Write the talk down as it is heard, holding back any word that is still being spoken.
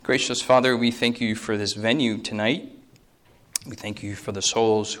Gracious Father, we thank you for this venue tonight. We thank you for the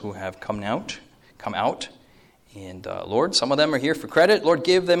souls who have come out. And Lord, some of them are here for credit. Lord,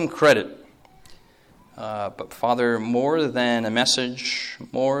 give them credit. But Father, more than a message,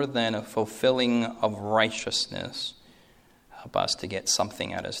 more than a fulfilling of righteousness, help us to get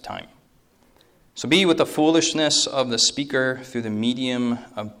something at this time. So be with the foolishness of the speaker through the medium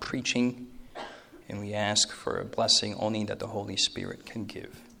of preaching, and we ask for a blessing only that the Holy Spirit can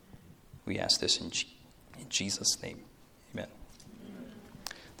give. We ask this in Jesus' name. Amen.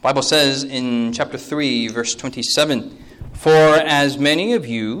 The Bible says in chapter 3, verse 27, "For as many of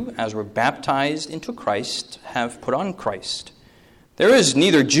you as were baptized into Christ have put on Christ. There is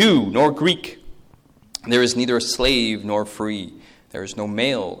neither Jew nor Greek. There is neither slave nor free. There is no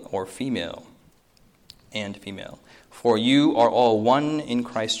male or female. For you are all one in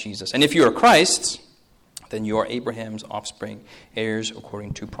Christ Jesus. And if you are Christ's, then you are Abraham's offspring, heirs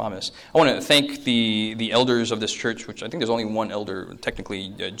according to promise." I want to thank the elders of this church, which I think there's only one elder,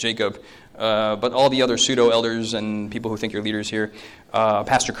 technically Jacob, but all the other pseudo-elders and people who think you're leaders here,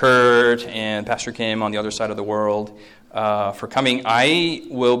 Pastor Kurt and Pastor Kim on the other side of the world, for coming. I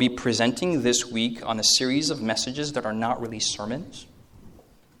will be presenting this week on a series of messages that are not really sermons.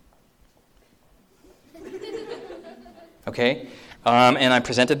 Okay? And I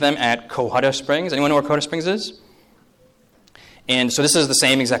presented them at Cohutta Springs. Anyone know where Cohutta Springs is? And so this is the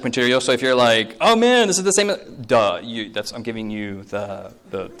same exact material. So if you're like, oh man, this is the same, duh, I'm giving you the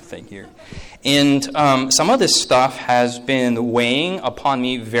thing here. And some of this stuff has been weighing upon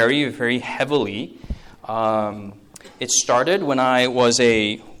me very, very heavily. It started when I was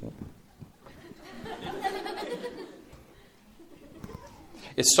a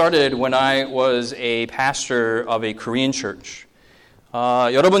pastor of a Korean church.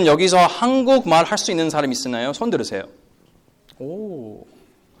 여러분 여기서 한국말 할 수 있는 사람 있으나요? 손 들으세요. 오,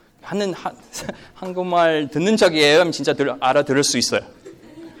 한국말 듣는 척이에요? 진짜 알아들을 수 있어요?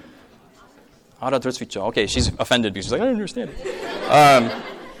 알아들을 수 있죠. Okay, she's offended because she's like, I don't understand it.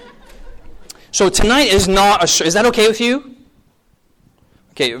 So tonight is not is that okay with you?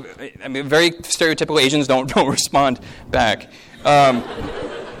 Okay, I mean, very stereotypical Asians don't respond back.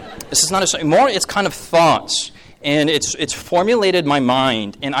 This is not more. It's kind of thoughts. And it's formulated my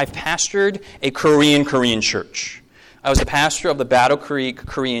mind, and I've pastored a Korean church. I was the pastor of the Battle Creek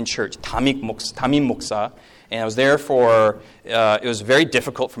Korean church, Damim Moksa, and I was there for, it was very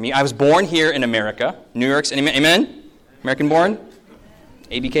difficult for me. I was born here in America, New York City, amen? American born?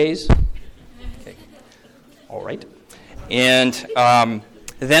 ABKs? Okay. All right. And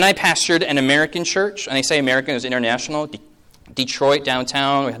then I pastored an American church, and I say American, it was international, Detroit,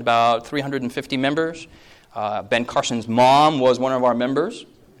 downtown. We had about 350 members. Ben Carson's mom was one of our members,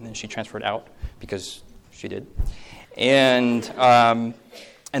 and then she transferred out because she did. And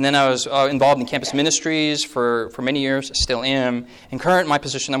then I was involved in campus ministries for many years, still am. In my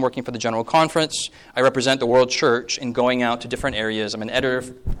position, I'm working for the General Conference. I represent the World Church in going out to different areas. I'm an editor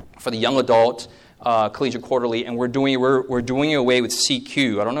for the Young Adult Collegiate Quarterly, and we're doing away with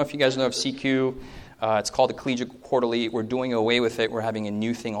CQ. I don't know if you guys know of CQ. It's called the Collegiate Quarterly. We're doing away with it. We're having a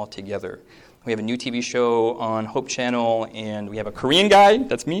new thing altogether. We have a new TV show on Hope Channel, and we have a Korean guy,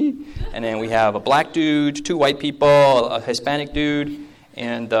 that's me, and then we have a black dude, 2 white people, a Hispanic dude,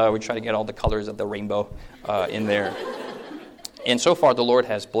 and we try to get all the colors of the rainbow in there. And so far, the Lord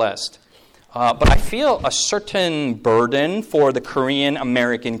has blessed. But I feel a certain burden for the Korean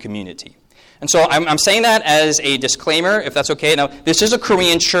American community. And so I'm saying that as a disclaimer, if that's okay. Now, this is a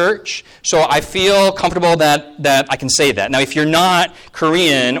Korean church, so I feel comfortable that I can say that. Now, if you're not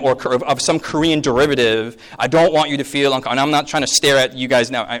Korean or of some Korean derivative, I don't want you to feel uncomfortable. And I'm not trying to stare at you guys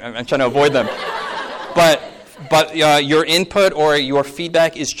now. I'm trying to avoid them. But your input or your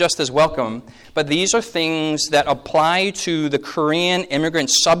feedback is just as welcome. But these are things that apply to the Korean immigrant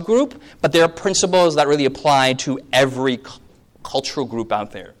subgroup, but they're principles that really apply to every cultural group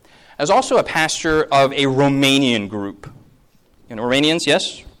out there. I was also a pastor of a Romanian group. You know Romanians,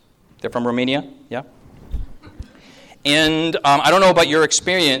 yes? They're from Romania, yeah? And I don't know about your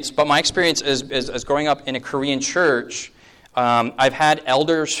experience, but my experience is growing up in a Korean church. I've had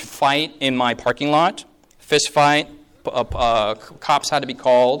elders fight in my parking lot, fist fight, cops had to be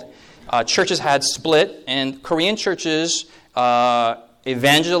called, churches had split, and Korean churches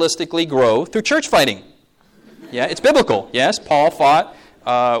evangelistically grow through church fighting. Yeah, it's biblical, yes? Paul fought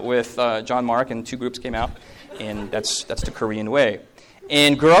with John Mark, and 2 groups came out, and that's the Korean way.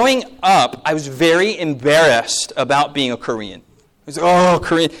 And growing up, I was very embarrassed about being a Korean. I was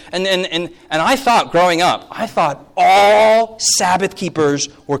Korean, and I thought growing up, all Sabbath keepers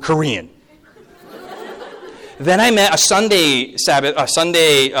were Korean. Then I met a Sunday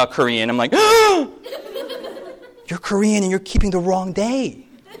Korean. I'm like, you're Korean and you're keeping the wrong day.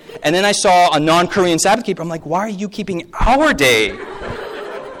 And then I saw a non-Korean Sabbath keeper. I'm like, why are you keeping our day?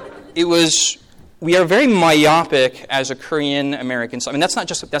 We are very myopic as a Korean American. I mean, that's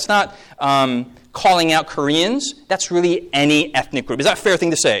not calling out Koreans. That's really any ethnic group. Is that a fair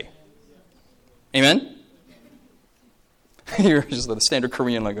thing to say? Amen? You're just the standard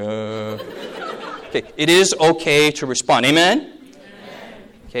Korean, like, Okay, it is okay to respond. Amen?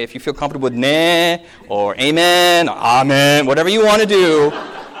 Okay, if you feel comfortable with ne or amen or amen, whatever you want to do,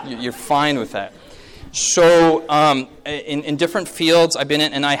 you're fine with that. So in different fields I've been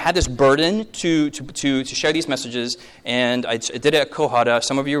in, and I had this burden to share these messages, and I did it at Kohara.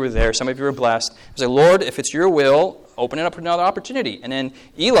 Some of you were there. Some of you were blessed. I was like, Lord, if it's your will, open it up for another opportunity. And then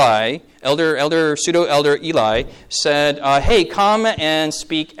Eli, pseudo-elder Eli, said, hey, come and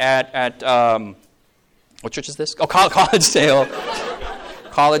speak at what church is this? Oh, Collegedale.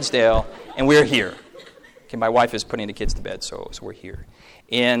 Collegedale. And we're here. Okay, my wife is putting the kids to bed, so we're here.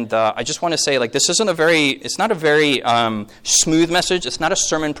 And I just want to say, like, it's not a very smooth message. It's not a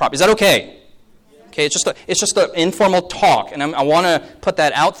sermon prop. Is that okay? Okay, it's just an informal talk, and I want to put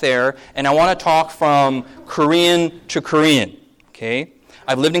that out there, and I want to talk from Korean to Korean. Okay,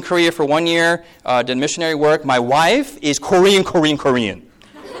 I've lived in Korea for 1 year, did missionary work. My wife is Korean,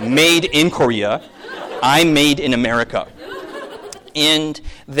 made in Korea. I'm made in America, and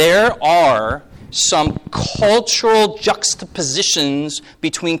there are some cultural juxtapositions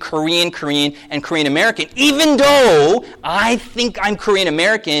between Korean, and Korean American, even though I think I'm Korean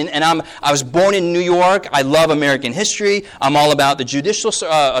American and I was born in New York. I love American history. I'm all about the judicial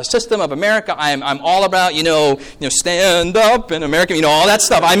system of America. I'm all about, stand up in America, all that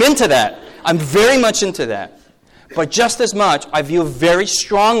stuff. I'm into that. I'm very much into that. But just as much, I feel very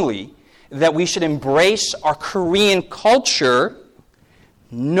strongly that we should embrace our Korean culture,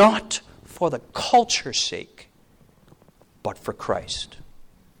 not for the culture's sake, but for Christ.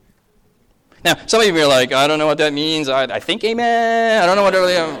 Now, some of you are like, I don't know what that means. I think amen. I don't know what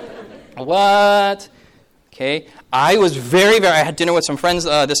really. What? Okay. I was I had dinner with some friends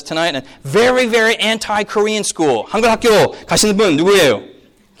tonight, and very, very anti-Korean school. 한글학교 가시는 분 누구예요?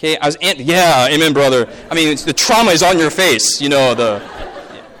 Okay. Yeah, amen, brother. I mean, the trauma is on your face. The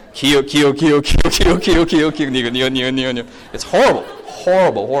기요. It's horrible.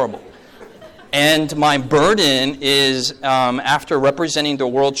 And my burden is, after representing the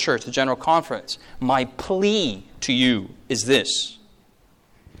World Church, the General Conference, my plea to you is this.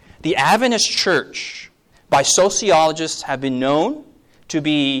 The Adventist Church, by sociologists, have been known to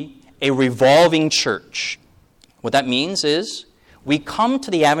be a revolving church. What that means is we come to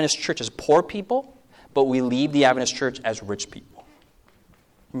the Adventist Church as poor people, but we leave the Adventist Church as rich people.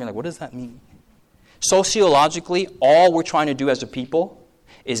 You're like, what does that mean? Sociologically, all we're trying to do as a people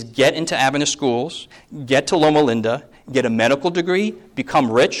is get into Adventist schools, get to Loma Linda, get a medical degree,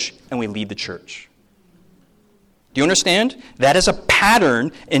 become rich, and we leave the church. Do you understand? That is a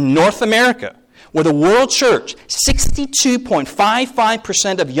pattern in North America, where the world church,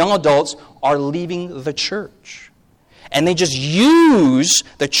 62.55% of young adults are leaving the church. And they just use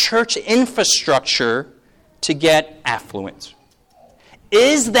the church infrastructure to get affluent.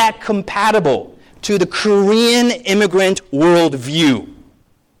 Is that compatible to the Korean immigrant worldview?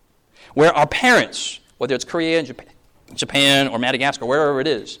 Where our parents, whether it's Korea, Japan, or Madagascar, wherever it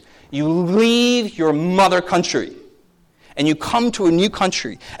is, you leave your mother country and you come to a new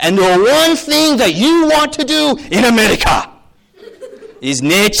country, and the one thing that you want to do in America is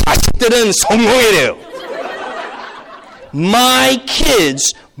내 자식들은 성공해야 돼요. My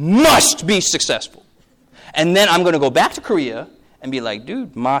kids must be successful. And then I'm going to go back to Korea and be like,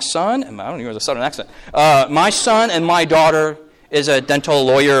 dude, my son, and I don't even have a southern accent, my son and my daughter is a dental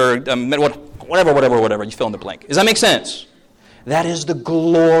lawyer, whatever, you fill in the blank. Does that make sense? That is the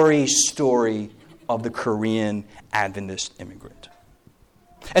glory story of the Korean Adventist immigrant.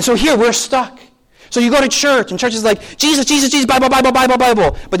 And so here we're stuck. So you go to church, and church is like, Jesus, Bible.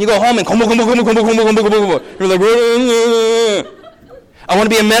 But you go home and you're like, I want to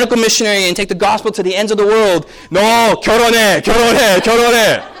be a medical missionary and take the gospel to the ends of the world. No, 결혼해.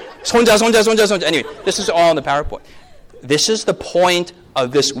 손자. Anyway, this is all in the PowerPoint. This is the point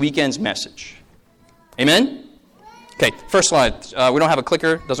of this weekend's message. Amen? Okay, first slide. We don't have a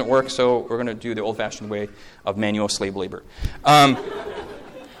clicker. It doesn't work, so we're going to do the old-fashioned way of manual slave labor.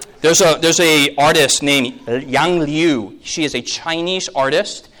 There's a artist named Yang Liu. She is a Chinese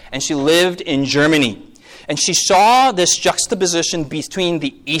artist, and she lived in Germany. And she saw this juxtaposition between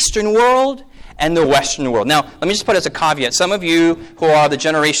the Eastern world and the Western world. Now, let me just put as a caveat. Some of you who are the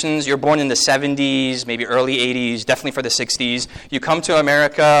generations, you're born in the 70s, maybe early 80s, definitely for the 60s. You come to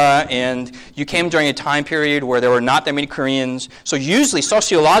America, and you came during a time period where there were not that many Koreans. So usually,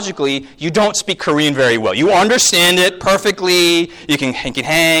 sociologically, you don't speak Korean very well. You understand it perfectly. You can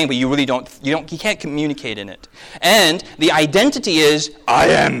hang, but you really you can't communicate in it. And the identity is, I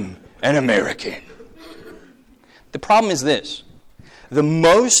am an American. The problem is this. The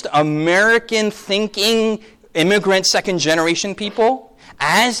most American-thinking immigrant second-generation people,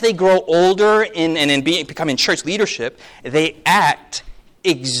 as they grow older and become in church leadership, they act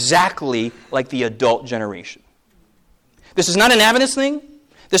exactly like the adult generation. This is not an Adventist thing.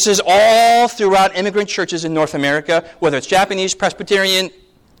 This is all throughout immigrant churches in North America, whether it's Japanese, Romanian,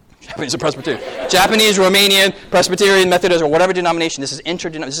 Presbyterian, Methodist, or whatever denomination. This is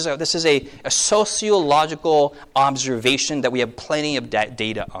This is a sociological observation that we have plenty of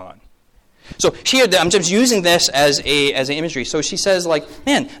data on. So here, I'm just using this as an imagery. So she says, like,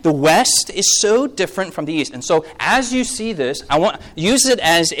 man, the West is so different from the East. And so as you see this, use it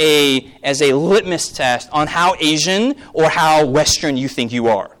as a litmus test on how Asian or how Western you think you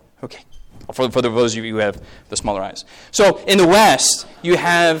are. Okay. For those of you who have the smaller eyes. So in the West, you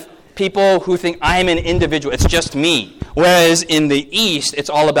have people who think I'm an individual. It's just me. Whereas in the East, it's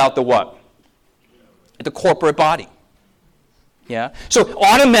all about the what? The corporate body. Yeah? So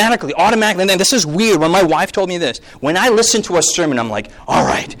automatically, and then this is weird. When my wife told me this, when I listen to a sermon, I'm like, all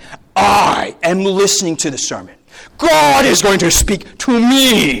right, I am listening to the sermon. God is going to speak to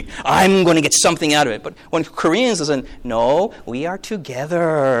me. I'm going to get something out of it. But when Koreans listen, no, we are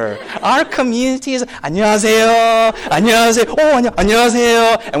together. Our community is 안녕하세요, 안녕하세요,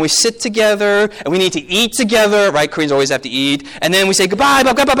 안녕하세요. And we sit together, and we need to eat together, right? Koreans always have to eat. And then we say goodbye,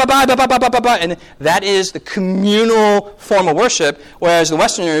 bye, bye, bye, bye, bye, bye, bye, bye. And that is the communal form of worship, whereas the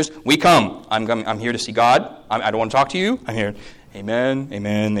Westerners, we come. I'm here to see God. I don't want to talk to you. I'm here. Amen,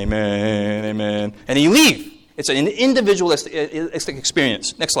 amen, amen, amen. And then you leave. It's an individualistic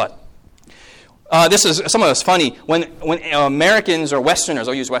experience. Next slide. This is some of it's funny. When Americans or Westerners,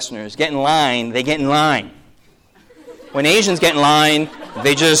 I'll use Westerners, get in line, they get in line. When Asians get in line,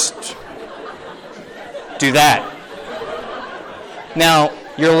 they just do that. Now,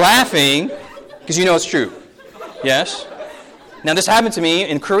 you're laughing because you know it's true. Yes? Now, this happened to me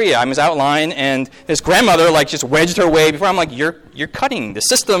in Korea. I was out in line, and this grandmother, like, just wedged her way before. I'm like, you're cutting. The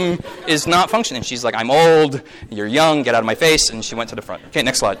system is not functioning. She's like, I'm old. You're young. Get out of my face. And she went to the front. Okay,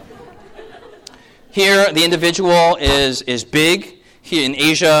 next slide. Here, the individual is big. Here in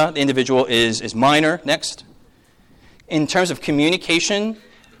Asia, the individual is minor. Next. In terms of communication,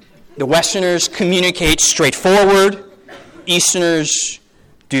 the Westerners communicate straightforward. Easterners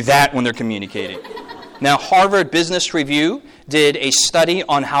do that when they're communicating. Now, Harvard Business Review did a study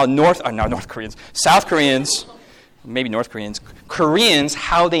on how South Koreans, maybe North Koreans, Koreans,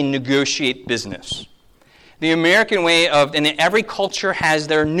 how they negotiate business. The American way and every culture has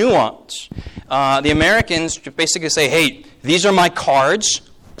their nuance. The Americans basically say, hey, these are my cards.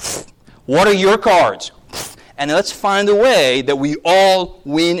 What are your cards? And let's find a way that we all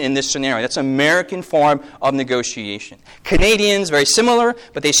win in this scenario. That's an American form of negotiation. Canadians, very similar,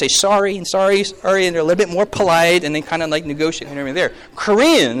 but they say sorry, and sorry, and they're a little bit more polite, and they kind of like negotiate and everything there.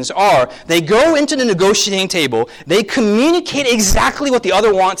 Koreans they go into the negotiating table, they communicate exactly what the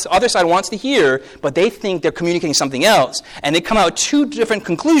other side wants to hear, but they think they're communicating something else, and they come out with two different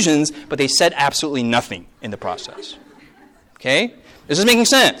conclusions, but they said absolutely nothing in the process. Okay? This is making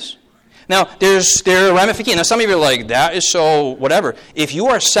sense. Now, there are ramifications. Now, some of you are like, that is so whatever. If you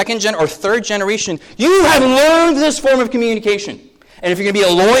are second or third generation, you have learned this form of communication. And if you're going to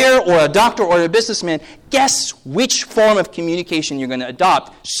be a lawyer or a doctor or a businessman, guess which form of communication you're going to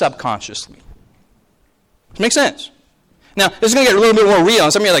adopt subconsciously. Does it make sense? Now, this is going to get a little bit more real.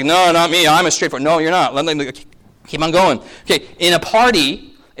 And some of you are like, no, not me. I'm a straightforward. No, you're not. Keep on going. Okay, in a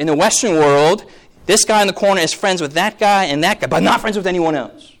party, in the Western world, this guy in the corner is friends with that guy, but not friends with anyone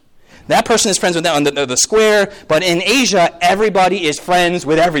else. That person is friends with that on the square, but in Asia, everybody is friends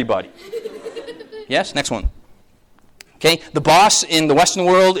with everybody. Yes, next one. Okay, the boss in the Western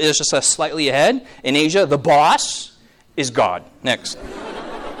world is just slightly ahead. In Asia, the boss is God. Next.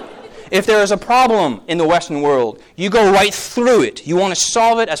 If there is a problem in the Western world, you go right through it. You want to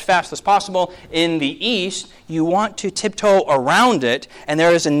solve it as fast as possible. In the East, you want to tiptoe around it, and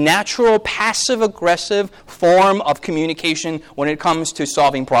there is a natural passive-aggressive form of communication when it comes to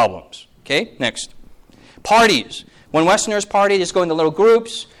solving problems. Okay, next. Parties. When Westerners party, they just go into little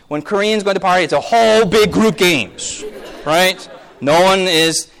groups. When Koreans go to party, it's a whole big group games, right? No one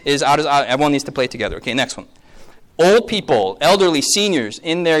is out. Everyone needs to play together. Okay, next one. Old people, elderly, seniors,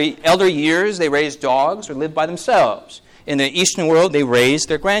 in their elder years, they raise dogs or live by themselves. In the Eastern world, they raise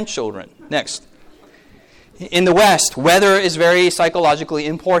their grandchildren. Next. In the West, weather is very psychologically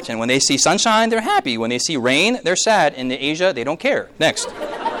important. When they see sunshine, they're happy. When they see rain, they're sad. In Asia, they don't care. Next.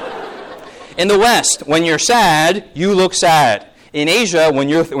 In the West, when you're sad, you look sad. In Asia, when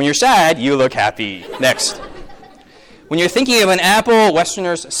you're sad, you look happy. Next. When you're thinking of an apple,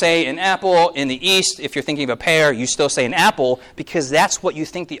 Westerners say an apple. In the East, if you're thinking of a pear, you still say an apple because that's what you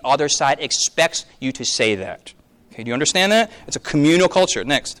think the other side expects you to say that. Okay, do you understand that? It's a communal culture.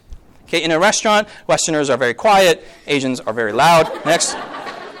 Next. Okay, in a restaurant, Westerners are very quiet. Asians are very loud. Next.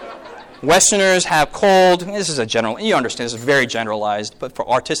 Westerners have cold. This is a general. You understand. This is very generalized, but for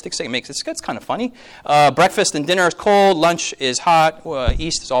artistic sake, it's kind of funny. Breakfast and dinner is cold. Lunch is hot.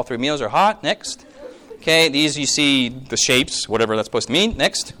 East is all three meals are hot. Next. Okay, these you see the shapes, whatever that's supposed to mean.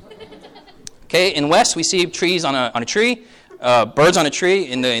 Next. Okay, in West we see trees on a tree, birds on a tree.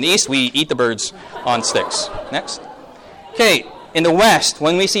 In the East we eat the birds on sticks. Next. Okay. In the West,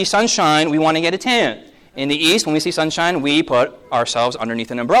 when we see sunshine, we want to get a tan. In the East, when we see sunshine, we put ourselves underneath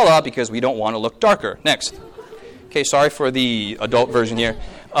an umbrella because we don't want to look darker. Next. Okay, sorry for the adult version here.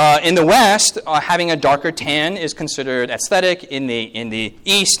 In the West, having a darker tan is considered aesthetic. In the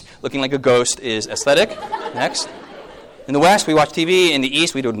East, looking like a ghost is aesthetic. Next. In the West, we watch TV. In the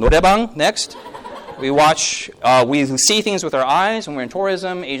East, we do 노래방. Next. We see things with our eyes. When we're in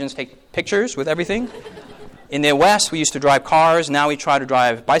tourism, Asians take pictures with everything. In the West, we used to drive cars. Now we try to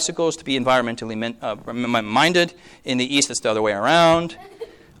drive bicycles to be environmentally minded. In the East, it's the other way around.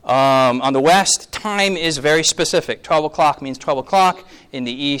 On the West, time is very specific. 12 o'clock means 12 o'clock. In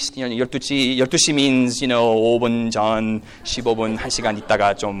the East, 12시 means, 5분 전, 15분, 1시간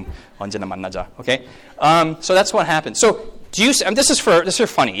있다가 좀 언제나 만나자. Okay? So that's what happens. So this is for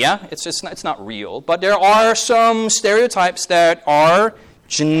funny, yeah? It's not real. But there are some stereotypes that are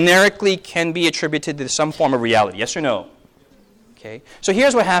generically can be attributed to some form of reality. Yes or no? Okay. So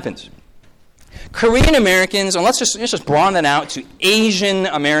here's what happens. Korean Americans, and let's just broaden that out to Asian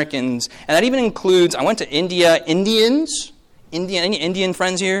Americans, and that even includes, I went to India, Indians. Any Indian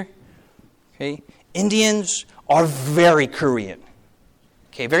friends here? Okay. Indians are very Korean.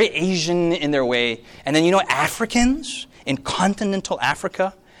 Okay, very Asian in their way. And then Africans in continental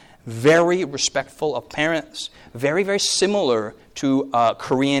Africa, very respectful of parents, very, very similar to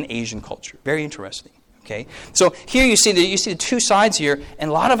Korean Asian culture. Very interesting. Okay, so here you see the two sides here, and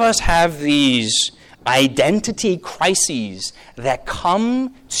a lot of us have these identity crises that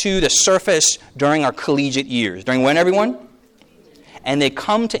come to the surface during our collegiate years. During when, everyone? And they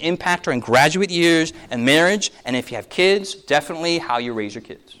come to impact during graduate years and marriage, and if you have kids, definitely how you raise your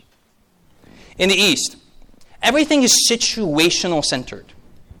kids. In the East, everything is situational centered.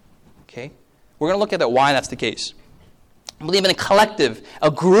 Okay, we're going to look at why that's the case. I believe in a collective, a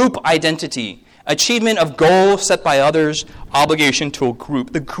group identity, achievement of goals set by others, obligation to a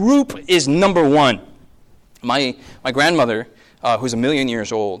group. The group is number one. My grandmother, who's 1,000,000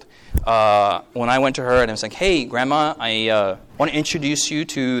 years old, when I went to her and I was like, hey, Grandma, I want to introduce you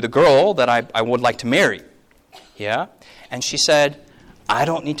to the girl that I would like to marry. Yeah? And she said, I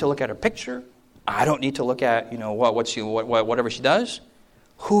don't need to look at her picture. I don't need to look at, whatever she does.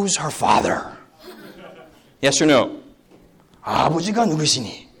 Who's her father? Yes or no? 아버지가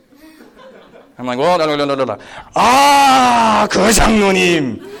누구시니? I'm like, well, no. 그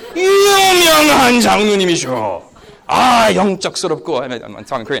장로님, 유명한 장로님이셔. 영적스럽고. I'm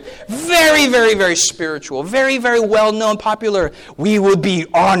talking Korean. Very, very, very spiritual. Very, very well-known, popular. We would be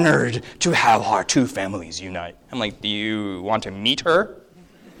honored to have our two families unite. I'm like, do you want to meet her?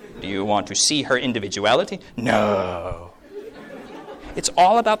 Do you want to see her individuality? No. It's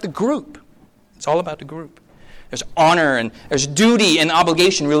all about the group. It's all about the group. There's honor and there's duty and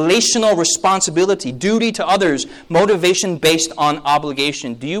obligation, relational responsibility, duty to others, motivation based on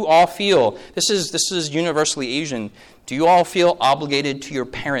obligation. Do you all feel, this is universally Asian, do you all feel obligated to your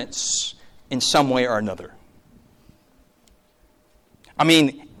parents in some way or another? I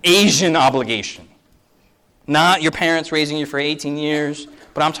mean, Asian obligation. Not your parents raising you for 18 years,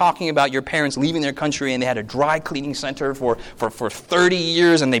 but I'm talking about your parents leaving their country and they had a dry cleaning center for 30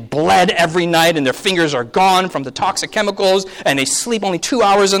 years and they bled every night and their fingers are gone from the toxic chemicals and they sleep only 2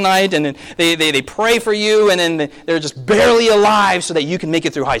 hours a night and then they pray for you and then they're just barely alive so that you can make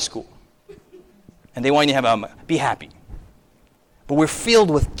it through high school. And they want you to be happy. But we're filled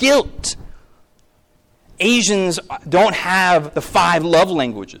with guilt. Asians don't have the 5 love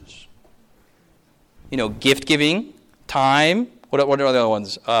languages. Gift giving, time. What are the other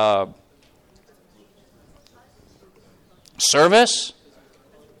ones? Service.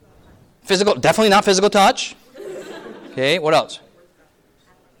 Physical, definitely not physical touch. Okay, what else?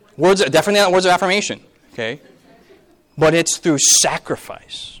 Definitely not words of affirmation. Okay, but it's through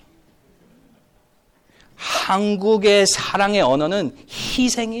sacrifice. 한국의 사랑의 언어는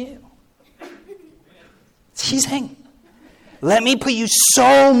희생이에요. 희생. Let me put you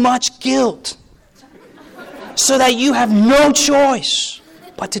so much guilt so that you have no choice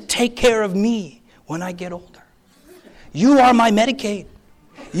but to take care of me when I get older. You are my Medicaid.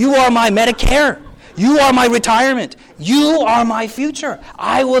 You are my Medicare. You are my retirement. You are my future.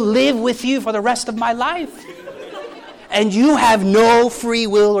 I will live with you for the rest of my life. And you have no free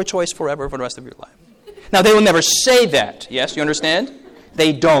will or choice forever for the rest of your life. Now, they will never say that. Yes, you understand?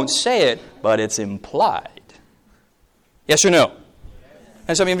 They don't say it, but it's implied. Yes or no?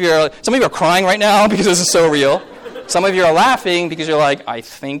 And some of you are crying right now because this is so real. Some of you are laughing because you're like, I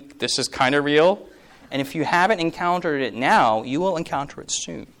think this is kind of real. And if you haven't encountered it now, you will encounter it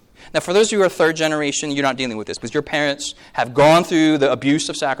soon. Now, for those of you who are third generation, you're not dealing with this because your parents have gone through the abuse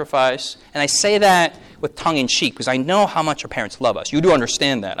of sacrifice. And I say that with tongue in cheek because I know how much our parents love us. You do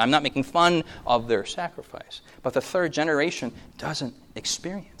understand that. I'm not making fun of their sacrifice. But the third generation doesn't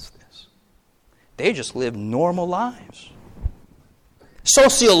experience this. They just live normal lives.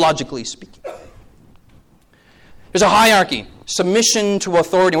 Sociologically speaking. There's a hierarchy. Submission to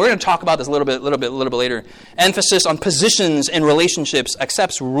authority. We're going to talk about this a little bit later. Emphasis on positions in relationships,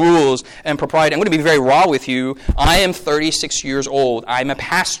 accepts rules and propriety. I'm going to be very raw with you. I am 36 years old. I'm a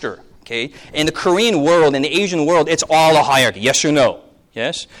pastor. Okay? In the Korean world, in the Asian world, it's all a hierarchy. Yes or no?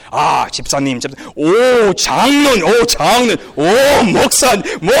 Yes? 집사님. 장로님.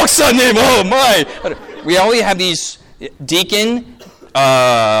 목사님. Oh my. We only have these deacon,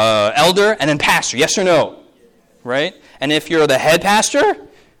 elder, and then pastor. Yes or no? Right? And if you're the head pastor,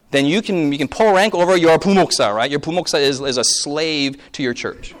 then you can pull rank over your 부목사, right? Your 부목사 is a slave to your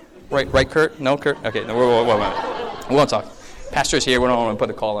church. Right, Kurt? No, Kurt? Okay, no, we won't talk. Pastor's here. We don't want to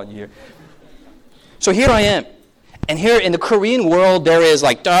put a call on you here. So here I am. And here in the Korean world, there is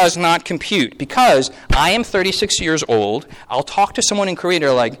does not compute. Because I am 36 years old. I'll talk to someone in Korea.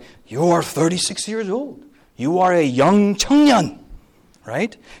 They're like, you are 36 years old. You are a young 청년.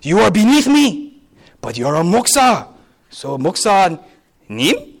 Right? You are beneath me. But you're a 목사. So 목사님?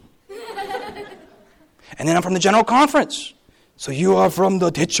 And then I'm from the general conference. So you are from the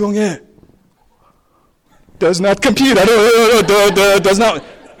대총회. Does not compute. Does not.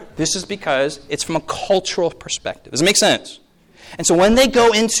 This is because it's from a cultural perspective. Does it make sense? And so when they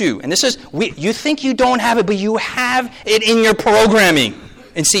go into, and this is, you think you don't have it, but you have it in your programming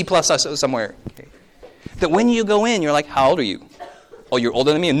in C++ somewhere. Okay. That when you go in, you're like, how old are you? Oh, you're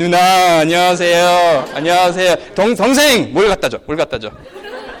older than me? 누나, 안녕하세요. 동생, 뭘 갖다 줘?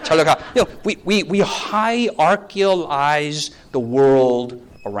 절로 가. We hierarchize the world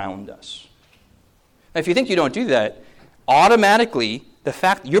around us. Now, if you think you don't do that, automatically, the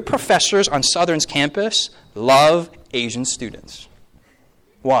fact your professors on Southern's campus love Asian students.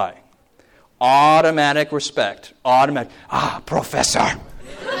 Why? Automatic respect. Professor.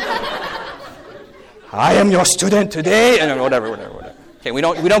 I am your student today, and whatever. Okay, we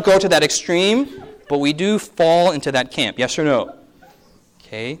don't go to that extreme, but we do fall into that camp. Yes or no?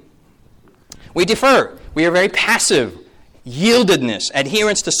 Okay. We defer. We are very passive. Yieldedness,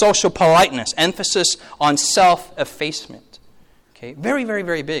 adherence to social politeness, emphasis on self-effacement. Okay, very, very,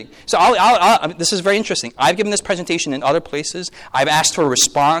 very big. So this is very interesting. I've given this presentation in other places. I've asked for a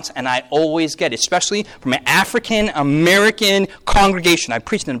response, and I always get it, especially from an African-American congregation. I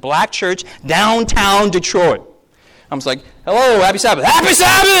preached in a black church downtown Detroit. I was like, hello, happy Sabbath. Happy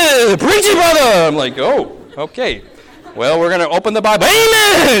Sabbath! Preach it, brother! I'm like, oh, okay. Well, we're going to open the Bible.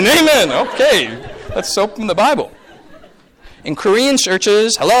 Amen! Okay, let's open the Bible. In Korean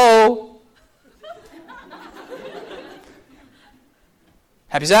churches, hello.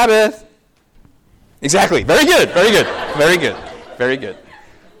 Happy Sabbath. Exactly. Very good.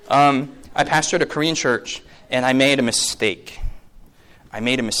 I pastored a Korean church, and I made a mistake.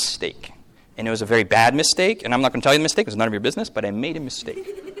 And it was a very bad mistake, and I'm not going to tell you the mistake, it's none of your business, but I made a mistake.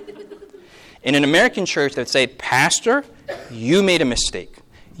 In an American church, they would say, Pastor, you made a mistake.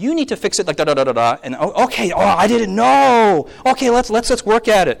 You need to fix it and okay, I didn't know. Okay, let's work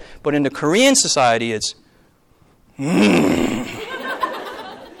at it. But in the Korean society, it's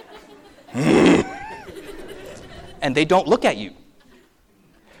and they don't look at you.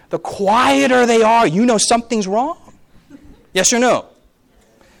 The quieter they are, you know something's wrong. Yes or no?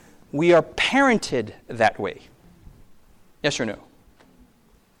 We are parented that way. Yes or no?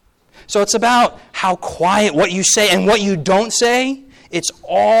 So it's about how quiet, what you say and what you don't say. It's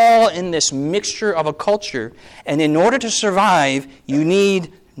all in this mixture of a culture. And in order to survive, you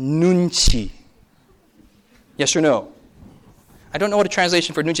need 눈치. Yes or no? I don't know what a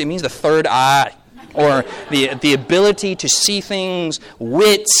translation for nunchi means, the third eye, or the ability to see things,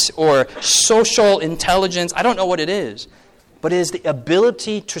 wit, or social intelligence. I don't know what it is, but it is the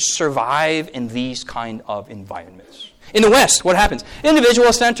ability to survive in these kind of environments. In the West, what happens?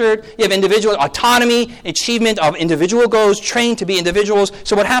 Individual-centered, you have individual autonomy, achievement of individual goals, trained to be individuals.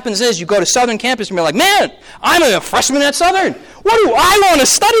 So what happens is you go to Southern campus and you're like, man, I'm a freshman at Southern. What do I want to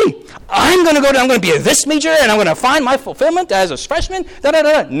study? I'm going to be a this major and I'm going to find my fulfillment as a freshman.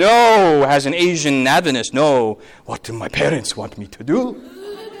 No, as an Asian Adventist, no. What do my parents want me to do?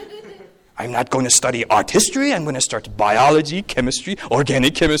 I'm not going to study art history. I'm going to start biology, chemistry,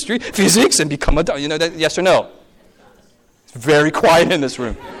 organic chemistry, physics, and become a yes or no? Very quiet in this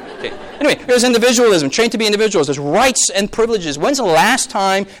room. Okay. Anyway, there's individualism, trained to be individuals. There's rights and privileges. When's the last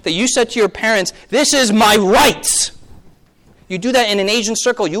time that you said to your parents, this is my rights? You do that in an Asian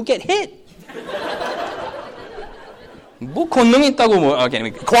circle, you'll get hit.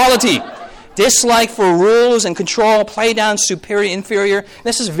 Equality. Dislike for rules and control, play down superior, inferior.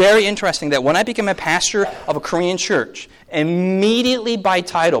 This is very interesting that when I became a pastor of a Korean church, immediately by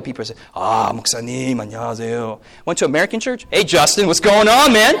title, people say, 목사님, 안녕하세요. Went to American church. Hey, Justin, what's going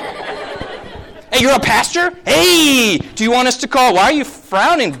on, man? Hey, you're a pastor? Hey, do you want us to call? Why are you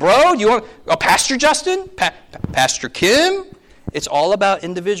frowning, bro? Do you want a pastor, Justin? Pastor Kim? It's all about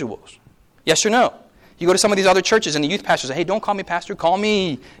individuals. Yes or no? You go to some of these other churches and the youth pastors say, hey, don't call me pastor, call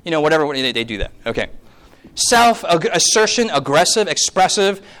me, whatever. They do that. Okay. Self-assertion, aggressive,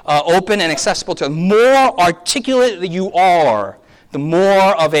 expressive, open, and accessible to. The more articulate you are, the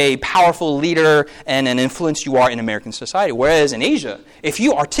more of a powerful leader and an influence you are in American society. Whereas in Asia, if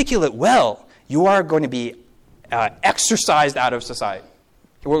you articulate well, you are going to be exercised out of society.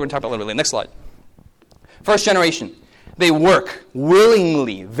 We're going to talk about a little bit later. Next slide. First generation. They work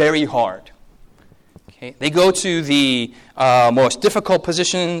willingly very hard. Okay. They go to the most difficult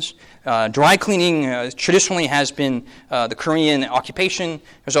positions. Dry cleaning traditionally has been the Korean occupation.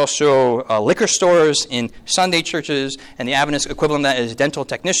 There's also liquor stores in Sunday churches, and the Adventist equivalent of that is dental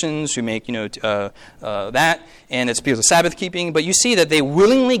technicians who make that, and it's because of Sabbath keeping. But you see that they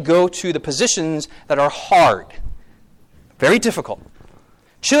willingly go to the positions that are hard, very difficult.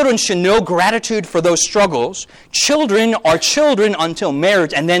 Children should know gratitude for those struggles. Children are children until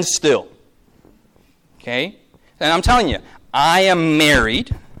marriage, and then still. Okay? And I'm telling you, I am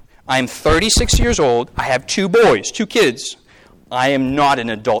married. I'm 36 years old. I have 2 boys, 2 kids. I am not an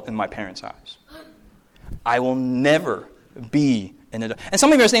adult in my parents' eyes. I will never be an adult. And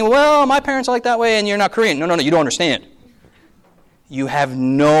some of you are saying, well, my parents are like that way and you're not Korean. No, you don't understand. You have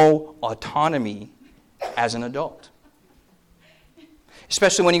no autonomy as an adult.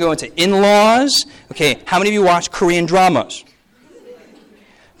 Especially when you go into in-laws. Okay, how many of you watch Korean dramas?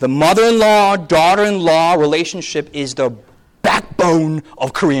 The mother-in-law, daughter-in-law relationship is the backbone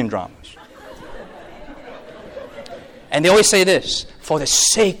of Korean dramas. And they always say this, for the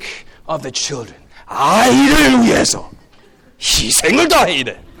sake of the children, 아이를 위해서 희생을 다해야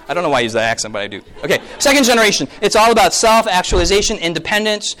돼. I don't know why I use that accent, but I do. Okay, second generation. It's all about self-actualization,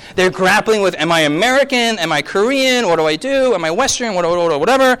 independence. They're grappling with, am I American? Am I Korean? What do I do? Am I Western?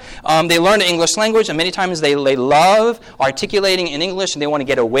 Whatever. They learn the English language, and many times they love articulating in English, and they want to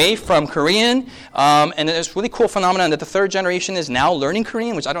get away from Korean. And there's a really cool phenomenon that the third generation is now learning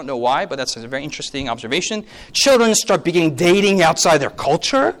Korean, which I don't know why, but that's a very interesting observation. Children start beginning dating outside their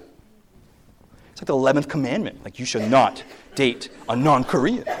culture. It's like the 11th commandment. Like, you should not date a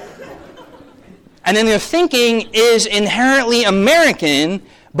non-Korean. And then their thinking is inherently American,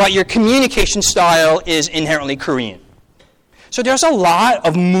 but your communication style is inherently Korean. So there's a lot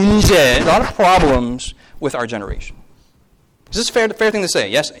of 문제, a lot of problems with our generation. Is this a fair thing to say?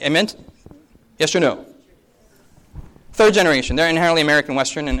 Yes? Amen? Yes or no? Third generation, they're inherently American,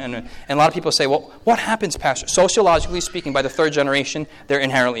 Western, and a lot of people say, well, what happens, Pastor? Sociologically speaking, by the third generation, they're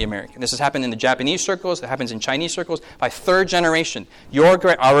inherently American. This has happened in the Japanese circles, it happens in Chinese circles. By third generation, some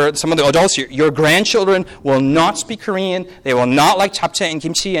of the adults here, your grandchildren will not speak Korean, they will not like japchae and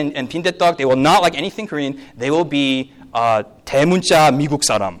kimchi and 빈대떡, they will not like anything Korean, they will be 대문자 미국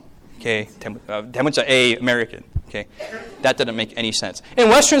사람, okay? 대문자 A American, okay? That didn't make any sense. In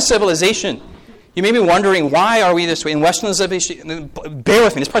Western civilization, you may be wondering, why are we this way? In Western civilization, bear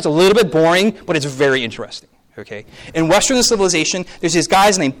with me, this part's a little bit boring, but it's very interesting. Okay? In Western civilization, there's these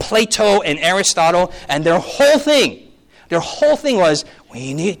guys named Plato and Aristotle, and their whole thing was,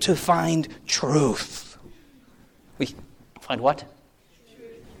 we need to find truth. We find what?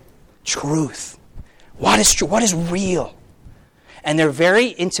 Truth. What is true? What is real? And they're very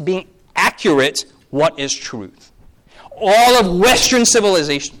into being accurate. What is truth? All of Western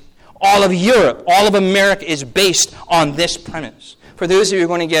civilization, All of Europe, all of America is based on this premise. For those of you who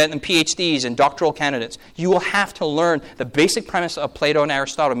are going to get PhDs and doctoral candidates, you will have to learn the basic premise of Plato and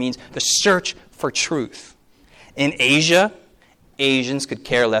Aristotle means the search for truth. In Asia, Asians could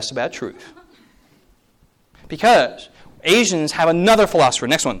care less about truth. Because Asians have another philosopher.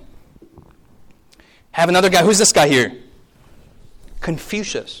 Next one. Have another guy. Who's this guy here?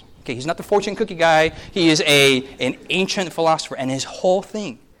 Confucius. Okay, he's not the fortune cookie guy. He is an ancient philosopher, and his whole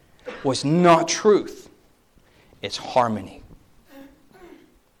thing was not truth. It's harmony.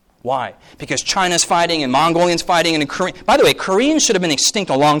 Why? Because China's fighting, and Mongolians fighting, and Korean. By the way, Koreans should have been extinct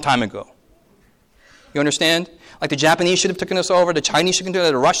a long time ago. You understand? Like the Japanese should have taken us over, the Chinese should have taken us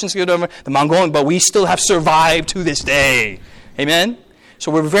over, the Russians should have taken us over, the Mongolians, but we still have survived to this day. Amen?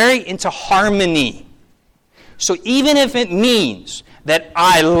 So we're very into harmony. So even if it means that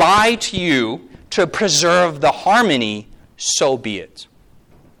I lie to you to preserve the harmony, so be it.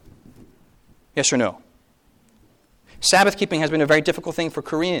 Yes or no? Sabbath keeping has been a very difficult thing for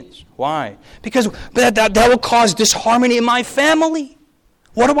Koreans. Why? Because that will cause disharmony in my family.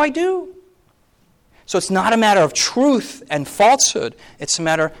 What do I do? So it's not a matter of truth and falsehood. It's a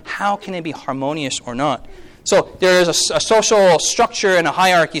matter of how can it be harmonious or not. So there is a social structure and a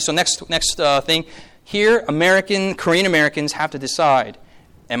hierarchy. So next thing. Here, Korean Americans have to decide,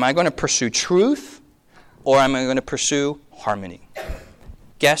 am I going to pursue truth or am I going to pursue harmony?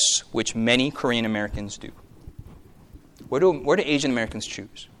 Guess which many Korean Americans do. Where do Asian Americans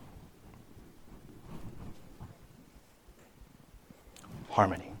choose?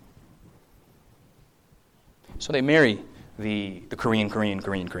 Harmony. So they marry the Korean.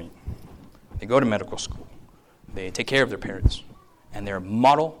 They go to medical school. They take care of their parents. And they're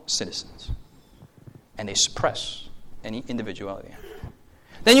model citizens. And they suppress any individuality.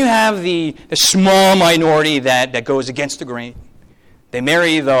 Then you have the small minority that goes against the grain. They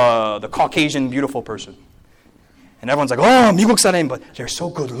marry the Caucasian beautiful person. And everyone's like, oh, 미국 사람, but they're so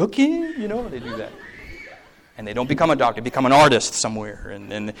good looking, they do that. And they don't become a doctor, they become an artist somewhere.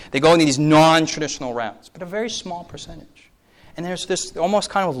 And they go in these non-traditional routes, but a very small percentage. And there's this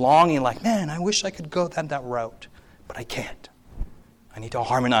almost kind of longing like, man, I wish I could go that route, but I can't. I need to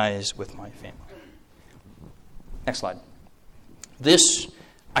harmonize with my family. Next slide. This,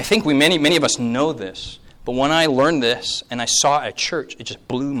 I think many of us know this, but when I learned this and I saw it at church, it just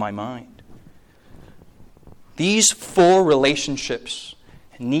blew my mind. These 4 relationships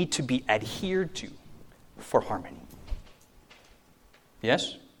need to be adhered to for harmony.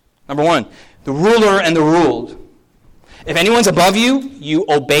 Yes? Number 1, the ruler and the ruled. If anyone's above you, you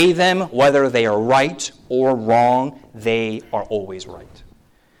obey them whether they are right or wrong. They are always right.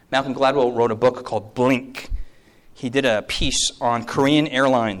 Malcolm Gladwell wrote a book called Blink. He did a piece on Korean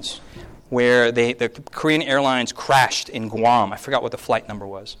Airlines where the Korean Airlines crashed in Guam. I forgot what the flight number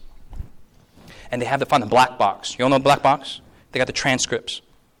was. And they had to find the black box. You all know the black box? They got the transcripts.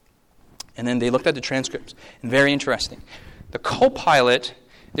 And then they looked at the transcripts. And very interesting. The co-pilot,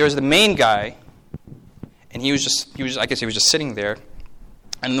 there was the main guy, and he was just sitting there.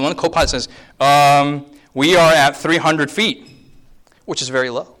 And the one co-pilot says, we are at 300 feet, which is very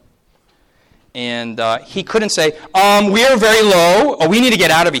low. And he couldn't say, we are very low, or we need to get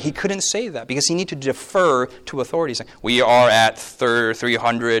out of it. He couldn't say that because he needed to defer to authorities. Like, we are at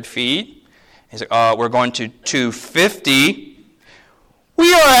 300 feet. He's like, we're going to 250.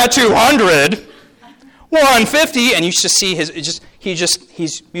 We are at 200. 150. And you should see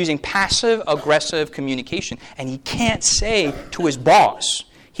he's using passive-aggressive communication. And he can't say to his boss,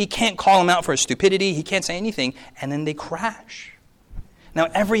 he can't call him out for his stupidity. He can't say anything. And then they crash. Now,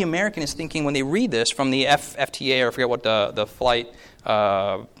 every American is thinking when they read this from the FTA, or I forget what the flight,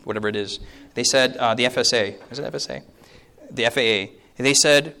 whatever it is, they said, the FSA, is it FSA? The FAA. They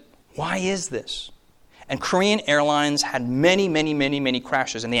said, why is this? And Korean Airlines had many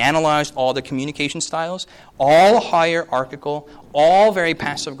crashes, and they analyzed all the communication styles, all hierarchical, all very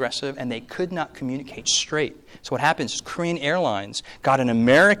passive-aggressive, and they could not communicate straight. So what happens is Korean Airlines got an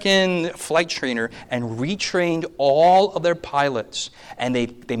American flight trainer and retrained all of their pilots, and they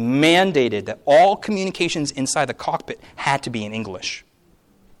mandated that all communications inside the cockpit had to be in English.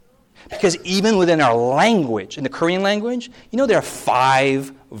 Because even within our language, in the Korean language, there are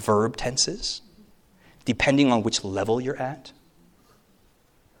 5 verb tenses, depending on which level you're at.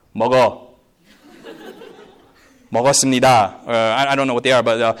 먹어. 먹었습니다. I don't know what they are,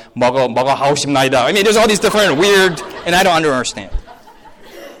 but 먹어 하고 싶나이다. I mean, there's all these different weird, and I don't understand.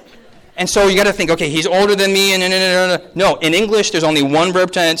 And so you got to think, okay, he's older than me, and no. In English, there's only 1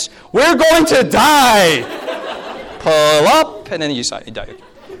 verb tense. We're going to die. Pull up, and then you die. Okay.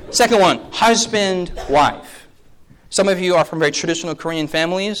 Second one, husband, wife. Some of you are from very traditional Korean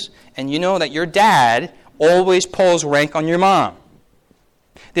families, and you know that your dad always pulls rank on your mom.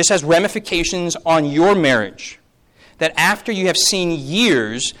 This has ramifications on your marriage. That after you have seen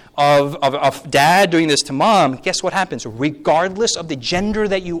years of dad doing this to mom, guess what happens? Regardless of the gender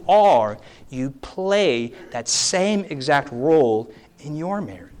that you are, you play that same exact role in your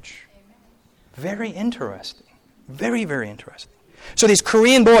marriage. Very interesting. Very, very interesting. So these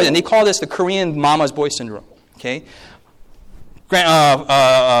Korean boys, and they call this the Korean mama's boy syndrome. Okay?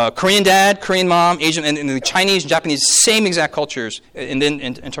 Korean dad, Korean mom, Asian, and the Chinese, Japanese, same exact cultures in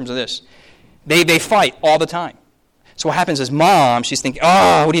terms of this. They fight all the time. So what happens is mom, she's thinking,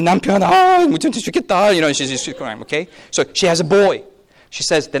 우리 남편, 무슨 죽겠다. She's crying, okay? So she has a boy. She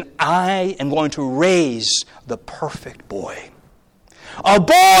says, then I am going to raise the perfect boy. A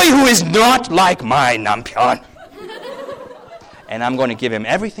boy who is not like my 남편. And I'm going to give him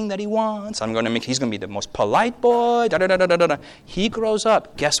everything that he wants. He's going to be the most polite boy. He grows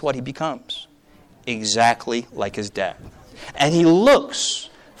up. Guess what he becomes? Exactly like his dad. And he looks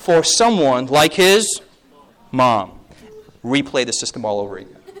for someone like his mom. Replay the system all over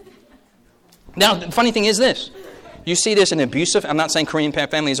again. Now, the funny thing is this. You see this in abusive, I'm not saying Korean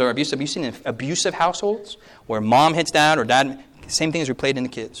families are abusive. You see in abusive households where mom hits dad or dad, same thing is replayed in the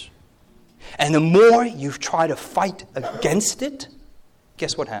kids. And the more you try to fight against it,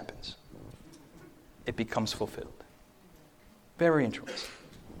 guess what happens? It becomes fulfilled. Very interesting.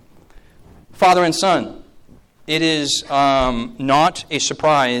 Father and son. It is not a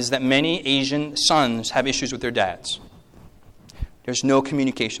surprise that many Asian sons have issues with their dads. There's no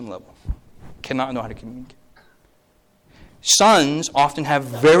communication level. Cannot know how to communicate. Sons often have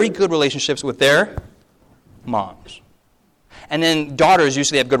very good relationships with their moms. And then daughters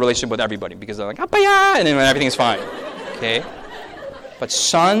usually have good relationship with everybody because they're like, Apaya! And then everything's fine. Okay? But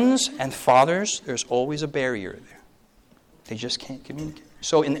sons and fathers, there's always a barrier there. They just can't communicate.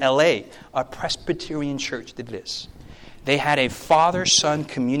 So in LA, a Presbyterian church did this. They had a father-son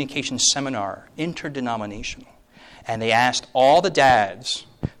communication seminar, interdenominational. And they asked all the dads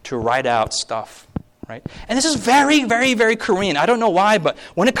to write out stuff. Right? And this is very, very, very Korean. I don't know why, but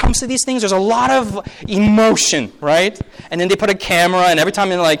when it comes to these things, there's a lot of emotion, right? And then they put a camera, and every time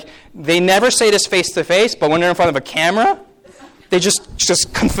they never say this face to face, but when they're in front of a camera, they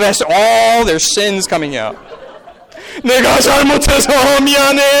just confess all their sins coming out. 내가 잘못해서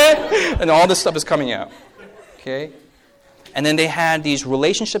미안해. And all this stuff is coming out. Okay? And then they had these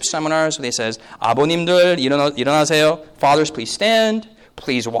relationship seminars where they says, 아버님들 일어나세요. Fathers, please stand.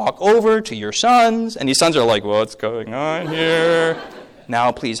 Please walk over to your sons. And these sons are like, what's going on here?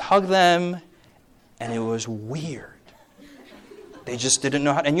 Now please hug them. And it was weird. They just didn't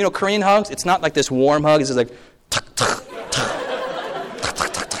know how. And Korean hugs, it's not like this warm hug. It's just like, tuck, tuck, tuck, tuck, tuck,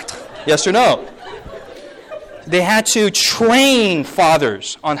 tuck, tuck, tuck. Yes or no? They had to train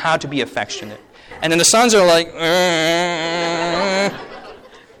fathers on how to be affectionate. And then the sons are like,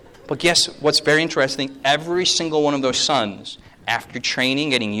 But guess what's very interesting? Every single one of those sons, after training,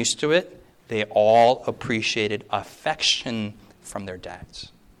 getting used to it, they all appreciated affection from their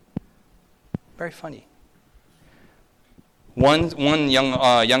dads. Very funny. One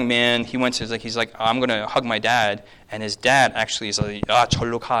young man, he's like, I'm going to hug my dad, and his dad actually is like,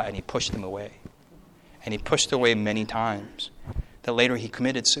 절로 가, and he pushed him away. And he pushed away many times. That later he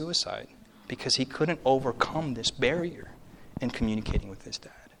committed suicide because he couldn't overcome this barrier in communicating with his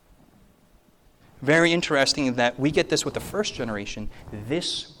dad. Very interesting that we get this with the first generation.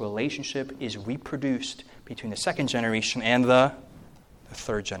 This relationship is reproduced between the second generation and the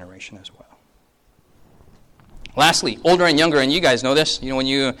third generation as well. Lastly, older and younger, and you guys know this. When if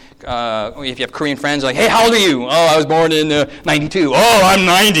you have Korean friends, like, hey, how old are you? Oh, I was born in 92. Oh, I'm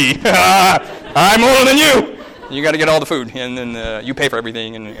 90. I'm older than you. You got to get all the food, and then you pay for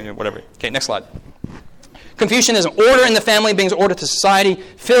everything, and whatever. Okay, next slide. Confucianism: order in the family brings order to society.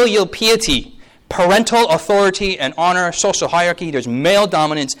 Filial piety, parental authority and honor. Social hierarchy. There's male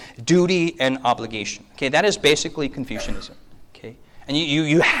dominance, duty, and obligation. Okay, that is basically Confucianism. Okay, and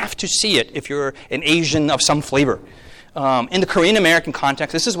you have to see it if you're an Asian of some flavor. In the Korean American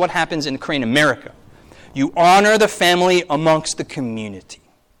context, this is what happens in Korean America. You honor the family amongst the community.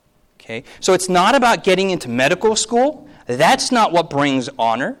 Okay? So it's not about getting into medical school. That's not what brings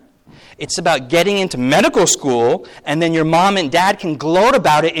honor. It's about getting into medical school, and then your mom and dad can gloat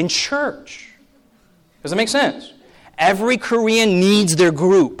about it in church. Does that make sense? Every Korean needs their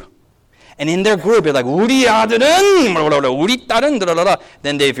group. And in their group, they're like, 우리 아들은, 우리 딸은,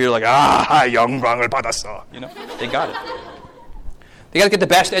 then they feel like, 영광을 받았어. They got it. They got to get the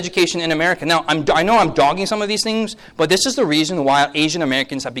best education in America. Now, I know I'm dogging some of these things, but this is the reason why Asian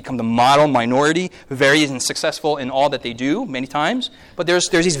Americans have become the model minority, very successful in all that they do many times. But there's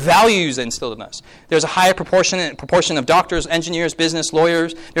these values instilled in us. There's a higher proportion of doctors, engineers, business,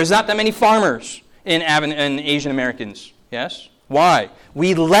 lawyers. There's not that many farmers in Asian Americans. Yes? Why?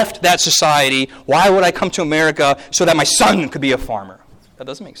 We left that society. Why would I come to America so that my son could be a farmer? That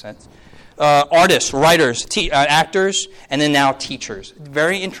doesn't make sense. Artists, writers, actors, and then now teachers.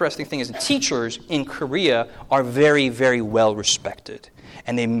 Very interesting thing is teachers in Korea are very, very well respected.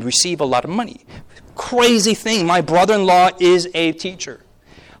 And they receive a lot of money. Crazy thing, my brother-in-law is a teacher.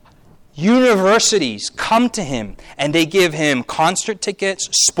 Universities come to him and they give him concert tickets,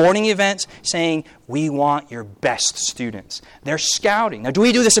 sporting events, saying, we want your best students. They're scouting. Now, do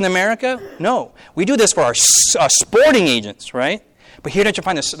we do this in America? No. We do this for our sporting agents, right? But here don't you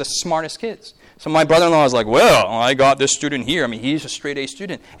find the smartest kids. So my brother-in-law is like, well, I got this student here. I mean, he's a straight-A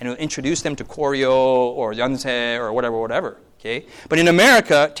student. And he'll introduce them to Koryo or Yonsei or whatever. Okay? But in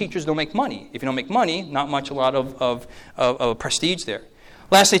America, teachers don't make money. If you don't make money, not much a lot of prestige there.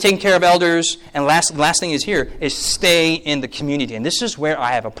 Lastly, taking care of elders. And last thing is here is stay in the community. And this is where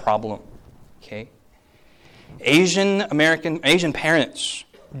I have a problem. Okay? Asian parents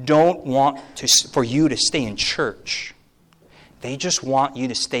don't want for you to stay in church. They just want you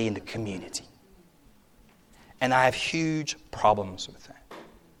to stay in the community. And I have huge problems with that.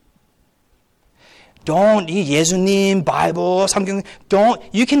 Don't, 예수님, Bible, 성경,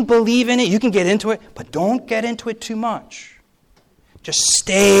 you can believe in it, you can get into it, but don't get into it too much. Just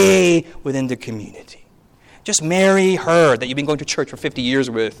stay within the community. Just marry her that you've been going to church for 50 years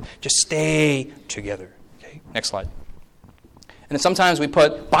with. Just stay together. Okay, next slide. And then sometimes we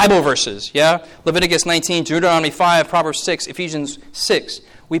put Bible verses, yeah? Leviticus 19, Deuteronomy 5, Proverbs 6, Ephesians 6.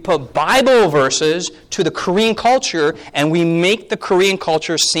 We put Bible verses to the Korean culture, and we make the Korean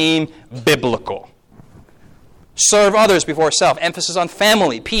culture seem biblical. Serve others before self. Emphasis on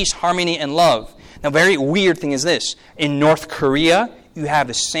family, peace, harmony, and love. Now, very weird thing is this. In North Korea, you have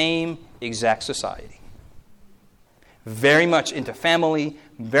the same exact society. Very much into family,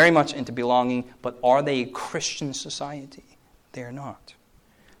 very much into belonging, but are they a Christian society? They are not.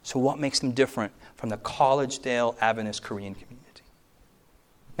 So what makes them different from the Collegedale Adventist Korean community?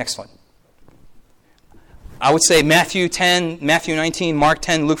 Next slide. I would say Matthew 10, Matthew 19, Mark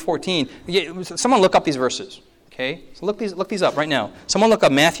 10, Luke 14. Someone look up these verses. Okay? So look these up right now. Someone look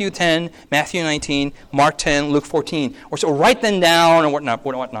up Matthew 10, Matthew 19, Mark 10, Luke 14. Or so write them down or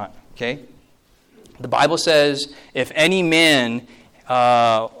whatnot. Okay? The Bible says, if any man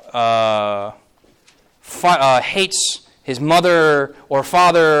hates his mother or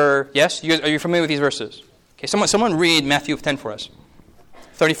father, yes? Are you familiar with these verses? Okay, someone read Matthew 10 for us.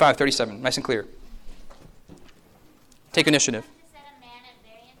 35, 37, nice and clear. Take initiative. Set a man at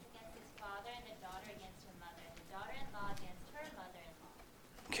variance against his father and the daughter against her mother, and the daughter-in-law against her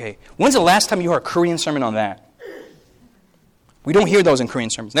mother-in-law. Okay, when's the last time you heard a Korean sermon on that? We don't hear those in Korean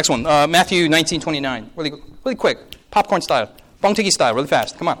sermons. Next one, Matthew 19:29. Really quick, popcorn style, 뻥튀기 style, really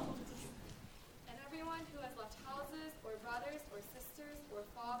fast. Come on.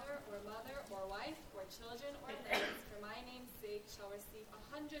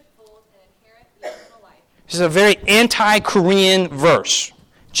 This is a very anti-Korean verse.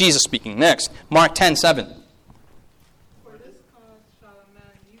 Jesus speaking. Next, Mark 10:7. For this cause shall a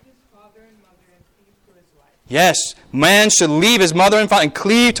man leave his father and mother and cleave to his wife. Yes, man should leave his mother and father and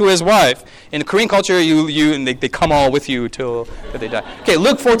cleave to his wife. In the Korean culture, they come all with you till they die. Okay,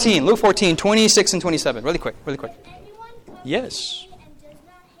 Luke 14, 26 and 27. Really quick. Yes.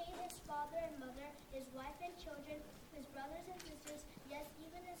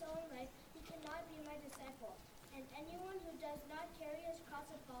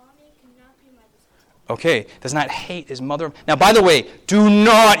 Okay, does not hate his mother. Now, by the way, do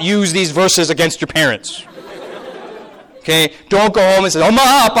not use these verses against your parents. Okay, don't go home and say, "Oma,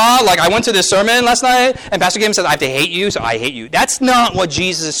 Appa, like I went to this sermon last night, and Pastor Kim said I have to hate you, so I hate you." That's not what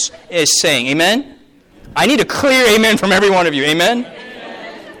Jesus is saying. Amen? I need a clear amen from every one of you. Amen?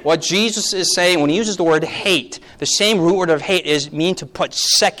 What Jesus is saying when he uses the word hate, the same root word of hate is mean to put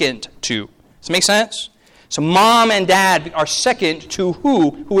second to. Does that make sense? So mom and dad are second to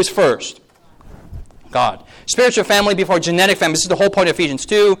who? Who is first? God. Spiritual family before genetic family. This is the whole point of Ephesians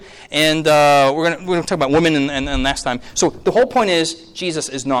 2. And we're going to talk about women and next time. So the whole point is Jesus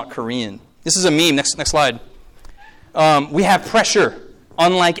is not Korean. This is a meme. Next slide. We have pressure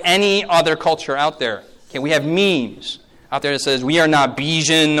unlike any other culture out there. Okay, we have memes out there that says we are not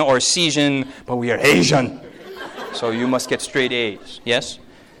Bijan or Cesian, but we are Asian. So you must get straight A's. Yes?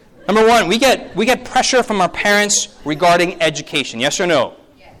 Number one, we get pressure from our parents regarding education. Yes or no?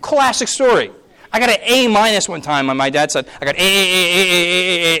 Yes. Classic story. I got an A- one time, and my dad said, I got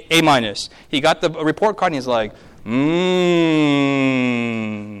A-. He got the report card, and he's like,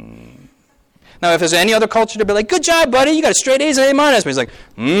 Now, if there's any other culture to be like, good job, buddy, you got a straight A's and A-. But he's like,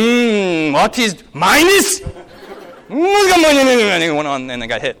 what is minus? And he went on, and I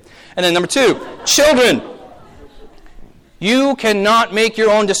got hit. And then number two, children. You cannot make your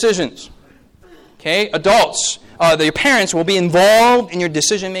own decisions. Okay? Adults, your parents will be involved in your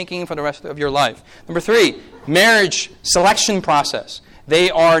decision-making for the rest of your life. Number three, marriage selection process. They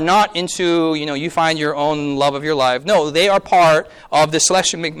are not into, you find your own love of your life. No, they are part of the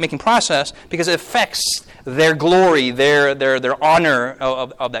selection-making process because it affects their glory, their honor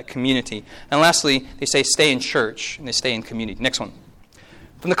of that community. And lastly, they say stay in church, and they stay in community. Next one.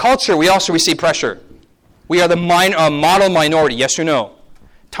 From the culture, we also receive pressure. We are the model minority, yes or no?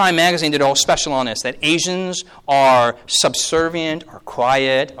 Time magazine did a whole special on this, that Asians are subservient, are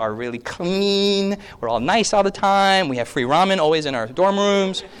quiet, are really clean. We're all nice all the time. We have free ramen always in our dorm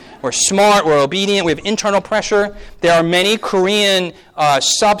rooms. We're smart, we're obedient, we have internal pressure. There are many Korean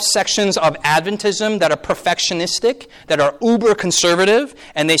subsections of Adventism that are perfectionistic, that are uber conservative,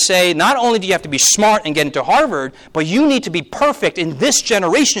 and they say not only do you have to be smart and get into Harvard, but you need to be perfect in this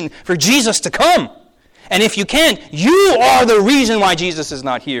generation for Jesus to come. And if you can't, you are the reason why Jesus is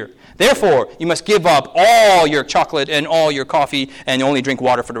not here. Therefore, you must give up all your chocolate and all your coffee and only drink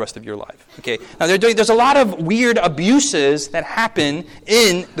water for the rest of your life. Okay. Now, there's a lot of weird abuses that happen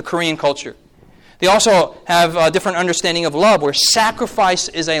in the Korean culture. They also have a different understanding of love, where sacrifice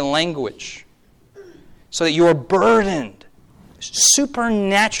is a language, so that you are burdened,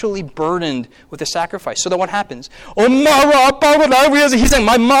 supernaturally burdened with the sacrifice. So that what happens? He's saying,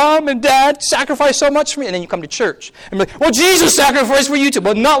 my mom and dad sacrificed so much for me. And then you come to church and be like, well, Jesus sacrificed for you too.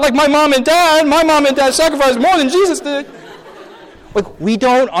 But not like my mom and dad. My mom and dad sacrificed more than Jesus did. Like, we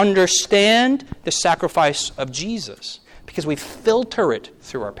don't understand the sacrifice of Jesus because we filter it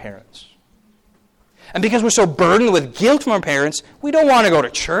through our parents. And because we're so burdened with guilt from our parents, we don't want to go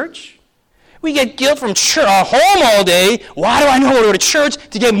to church. We get guilt from home all day. Why do I know to go to church?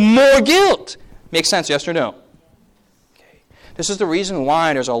 To get more guilt. Makes sense, yes or no? Okay. This is the reason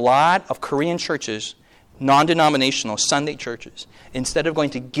why there's a lot of Korean churches, non-denominational Sunday churches. Instead of going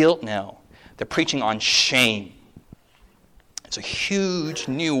to guilt now, they're preaching on shame. It's a huge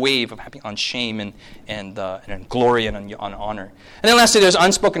new wave of happening on shame and glory and on honor. And then lastly, there's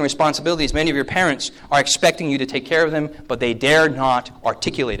unspoken responsibilities. Many of your parents are expecting you to take care of them, but they dare not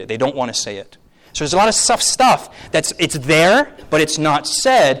articulate it. They don't want to say it. So there's a lot of stuff it's there, but it's not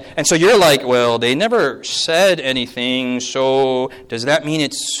said. And so you're like, well, they never said anything, so does that mean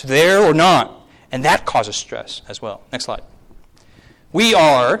it's there or not? And that causes stress as well. Next slide. We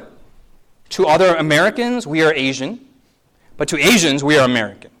are, to other Americans, we are Asian. But to Asians, we are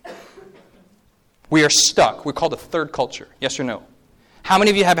American. We are stuck. We're called a third culture. Yes or no? How many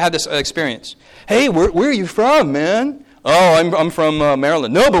of you have had this experience? Hey, where are you from, man? Oh, I'm from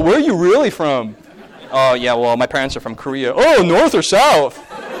Maryland. No, but where are you really from? Oh, yeah, well, my parents are from Korea. Oh, north or south?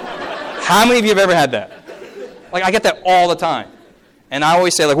 How many of you have ever had that? Like, I get that all the time. And I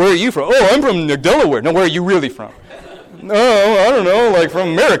always say, like, where are you from? Oh, I'm from Delaware. No, where are you really from? No, I don't know, like from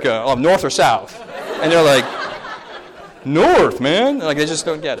America. Oh, north or south? And they're like, north, man. Like, they just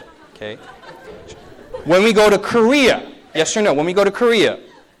don't get it. Okay. When we go to Korea, yes or no? When we go to Korea,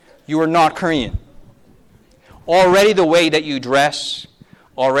 you are not Korean. Already the way that you dress,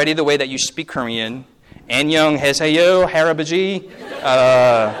 already the way that you speak Korean, 안녕, 하세요, 할아버지,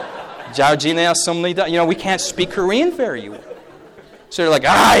 잘 지내셨습니다. We can't speak Korean very well. So they're like,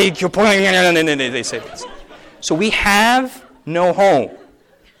 they say this. So we have no home.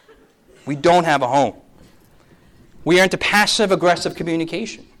 We don't have a home. We are into passive-aggressive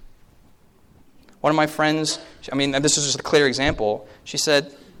communication. One of my friends, this is just a clear example. She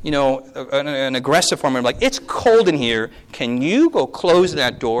said, an aggressive form of like, it's cold in here. Can you go close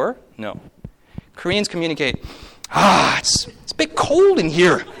that door? No. Koreans communicate, it's a bit cold in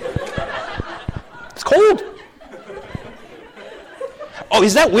here. It's cold. Oh,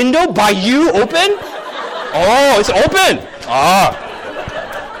 is that window by you open? Oh, it's open.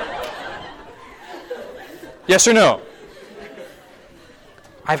 Yes or no?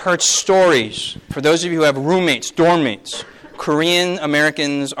 I've heard stories. For those of you who have roommates, dorm mates, Korean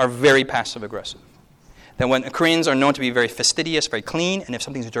Americans are very passive-aggressive. That when Koreans are known to be very fastidious, very clean, and if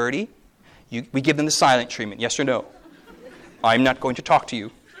something's dirty, we give them the silent treatment. Yes or no? I'm not going to talk to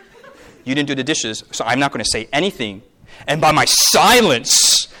you. You didn't do the dishes, so I'm not going to say anything. And by my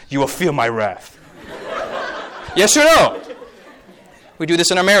silence, you will feel my wrath. Yes or no? We do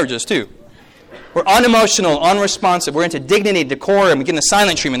this in our marriages too. We're unemotional, unresponsive. We're into dignity, decorum. We get the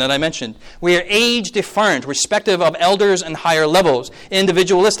silent treatment that I mentioned. We are age different, respective of elders and higher levels.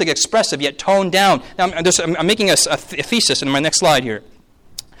 Individualistic, expressive, yet toned down. Now, I'm making a thesis in my next slide here.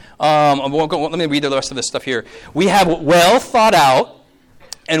 Let me read the rest of this stuff here. We have well thought out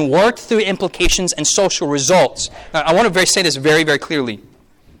and worked through implications and social results. Now, I want to say this very, very clearly.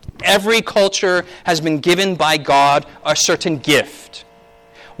 Every culture has been given by God a certain gift.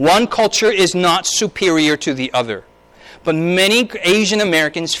 One culture is not superior to the other. But many Asian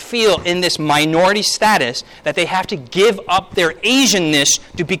Americans feel in this minority status that they have to give up their Asianness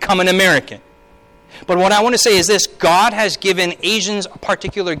to become an American. But what I want to say is this: God has given Asians a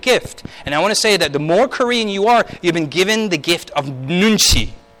particular gift. And I want to say that the more Korean you are, you've been given the gift of nunchi.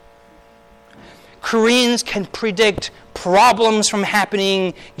 Koreans can predict problems from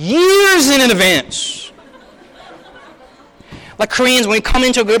happening years in advance. Like Koreans, when we come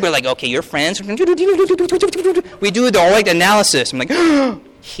into a group, we're like, okay, you're friends. We do the OIC analysis. I'm like,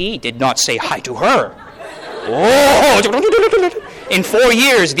 he did not say hi to her. Oh. In 4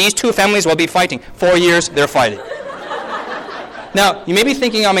 years, these two families will be fighting. 4 years, they're fighting. Now, you may be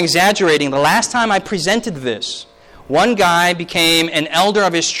thinking I'm exaggerating. The last time I presented this, one guy became an elder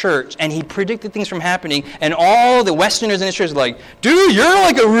of his church, and he predicted things from happening, and all the Westerners in his church were like, dude, you're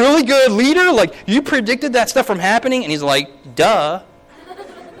like a really good leader? Like, you predicted that stuff from happening? And he's like, duh.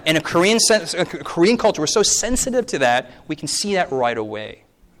 In a Korean culture, we're so sensitive to that, we can see that right away.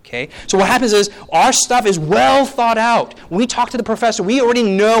 Okay? So what happens is, our stuff is well thought out. When we talk to the professor, we already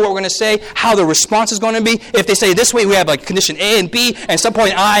know what we're going to say, how the response is going to be. If they say this way, we have like condition A and B, and some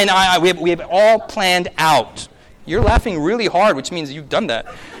point I and I. We have it all planned out. You're laughing really hard, which means you've done that.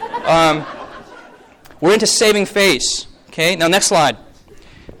 We're into saving face. Okay, now next slide.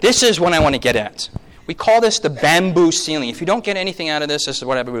 This is what I want to get at. We call this the bamboo ceiling. If you don't get anything out of this, this is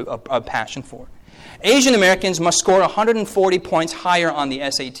what I have a passion for. Asian Americans must score 140 points higher on the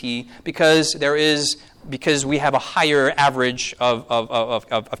SAT because we have a higher average of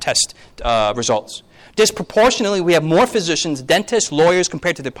test results. Disproportionately, we have more physicians, dentists, lawyers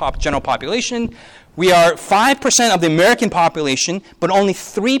compared to the general population. We are 5% of the American population, but only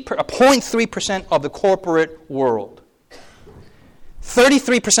 0.3% of the corporate world.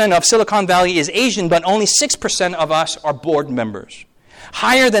 33% of Silicon Valley is Asian, but only 6% of us are board members.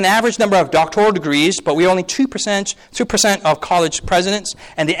 Higher than average number of doctoral degrees, but we are only 2% of college presidents.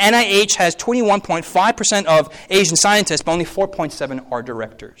 And the NIH has 21.5% of Asian scientists, but only 4.7% are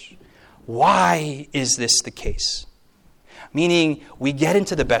directors. Why is this the case? Meaning, we get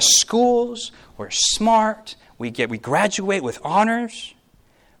into the best schools, we're smart, we graduate with honors,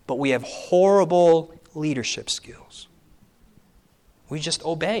 but we have horrible leadership skills. We just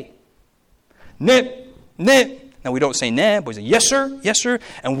obey. Nip, nip. Now, we don't say nah, but we say yes, sir,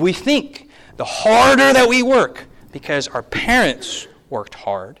 and we think the harder that we work, because our parents worked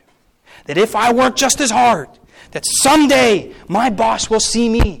hard, that if I work just as hard, that someday my boss will see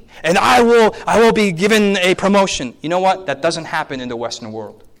me and I will be given a promotion. You know what? That doesn't happen in the Western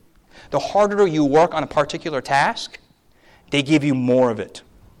world. The harder you work on a particular task, they give you more of it.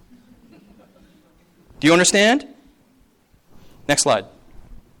 Do you understand? Next slide.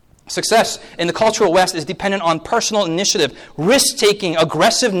 Success in the cultural West is dependent on personal initiative, risk-taking,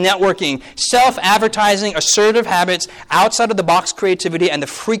 aggressive networking, self-advertising, assertive habits, outside-of-the-box creativity, and the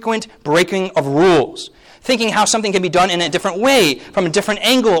frequent breaking of rules. Thinking how something can be done in a different way, from a different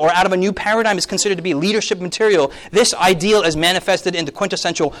angle, or out of a new paradigm is considered to be leadership material. This ideal is manifested in the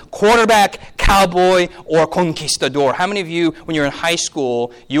quintessential quarterback, cowboy, or conquistador. How many of you, when you were in high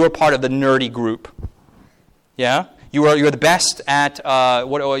school, you were part of the nerdy group? Yeah? You were the best at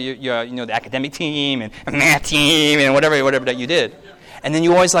the academic team and math team and whatever that you did. And then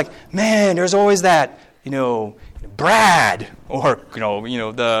you always like, man, there's always that, Brad, or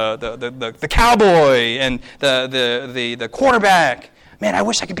the cowboy and the quarterback. Man, I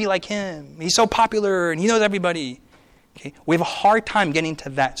wish I could be like him. He's so popular and he knows everybody. Okay, we have a hard time getting to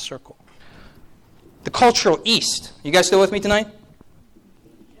that circle. The cultural East. You guys still with me tonight?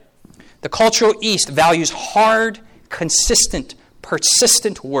 The cultural East values hard, consistent,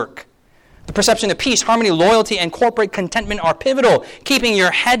 persistent work. The perception of peace, harmony, loyalty, and corporate contentment are pivotal. Keeping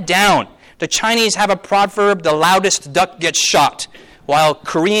your head down. The Chinese have a proverb, the loudest duck gets shot, while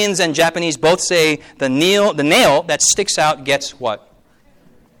Koreans and Japanese both say the nail that sticks out gets what?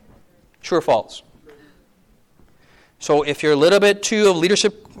 True or false? So if you're a little bit too of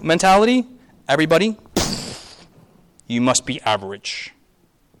leadership mentality, everybody, you must be average.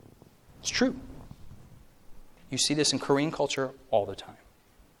 It's true. You see this in Korean culture all the time.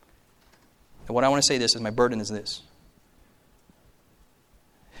 And what I want to say my burden is this.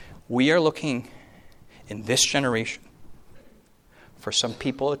 We are looking in this generation for some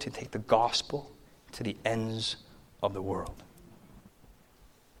people to take the gospel to the ends of the world.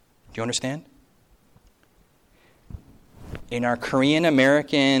 Do you understand? In our Korean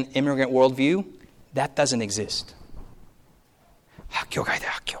American immigrant worldview, that doesn't exist. 학교 가야 돼,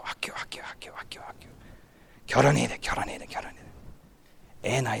 학교. 결혼해야 돼.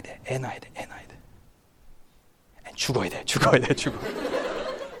 애 낳아야 돼. And 죽어야 돼.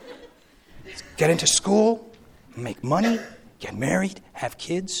 Get into school, make money, get married, have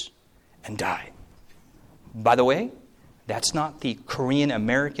kids, and die. By the way, that's not the Korean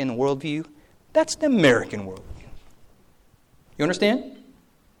American worldview. That's the American worldview. You understand?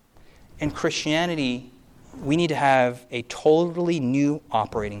 In Christianity, we need to have a totally new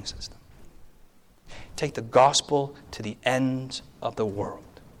operating system. Take the gospel to the ends of the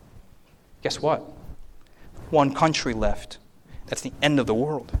world. Guess what? One country left. That's the end of the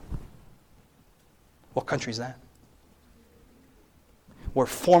world. What country is that? Where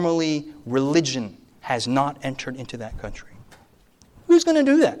formerly religion has not entered into that country. Who's going to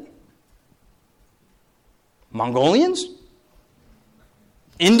do that? Mongolians?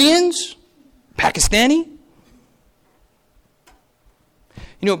 Indians? Pakistani?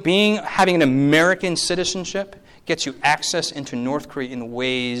 You know, having an American citizenship gets you access into North Korea in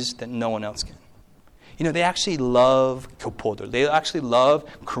ways that no one else can. You know, they actually love Kyopoder. They actually love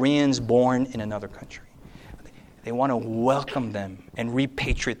Koreans born in another country. They want to welcome them and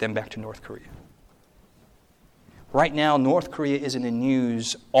repatriate them back to North Korea. Right now, North Korea is in the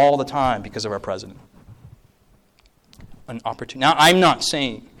news all the time because of our president. An opportunity. Now, I'm not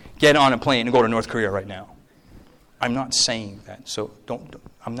saying get on a plane and go to North Korea right now. I'm not saying that. So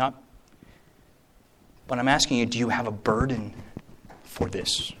I'm not. But I'm asking you, do you have a burden for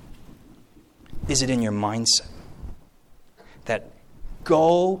this? Is it in your mindset that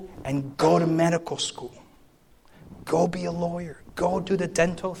go to medical school, go be a lawyer, go do the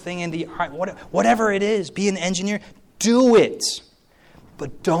dental thing in the art, whatever it is, be an engineer, do it.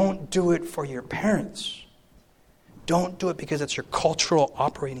 But don't do it for your parents. Don't do it because it's your cultural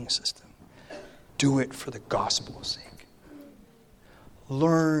operating system. Do it for the gospel's sake.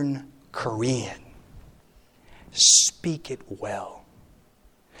 Learn Korean. Speak it well.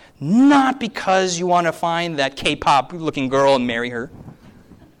 Not because you want to find that K-pop looking girl and marry her.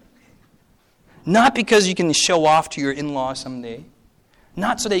 Not because you can show off to your in-laws someday.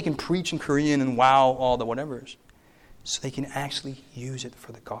 Not so that you can preach in Korean and wow all the whatevers. So they can actually use it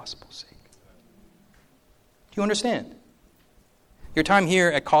for the gospel's sake. Do you understand? Your time here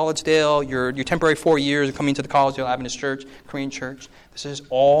at Collegedale, your temporary 4 years of coming to the Collegedale Adventist Church, Korean Church, this is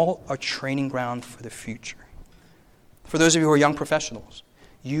all a training ground for the future. For those of you who are young professionals,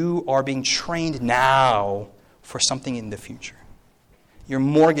 you are being trained now for something in the future. Your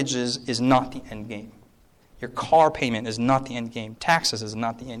mortgages is not the end game. Your car payment is not the end game. Taxes is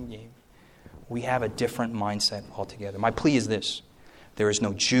not the end game. We have a different mindset altogether. My plea is this. There is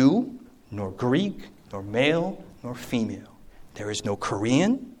no Jew, nor Greek, nor male, nor female. There is no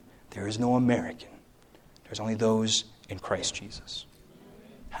Korean. There is no American. There's only those in Christ Jesus.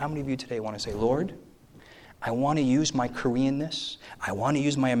 How many of you today want to say, Lord, I want to use my Koreanness. I want to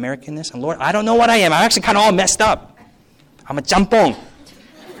use my Americanness. And Lord, I don't know what I am. I'm actually kind of all messed up. I'm a jampong.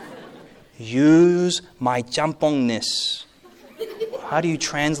 Use my jampongness. How do you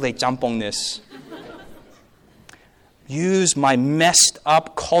translate jampongness? Use my messed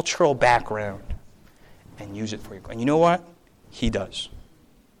up cultural background and use it for you. And you know what? He does.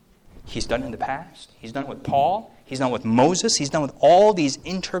 He's done it in the past. He's done it with Paul. He's done it with Moses. He's done it with all these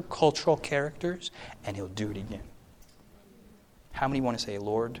intercultural characters. And he'll do it again. How many want to say,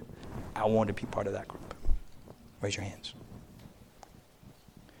 Lord, I want to be part of that group? Raise your hands.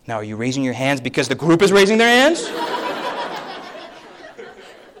 Now, are you raising your hands because the group is raising their hands?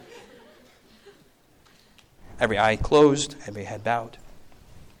 Every eye closed, every head bowed.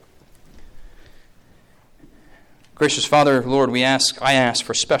 Gracious Father, Lord, I ask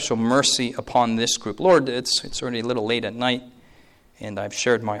for special mercy upon this group. Lord, it's already a little late at night, and I've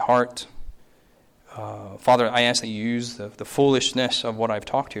shared my heart. Father, I ask that you use the foolishness of what I've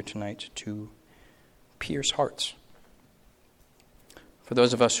talked here tonight to pierce hearts. For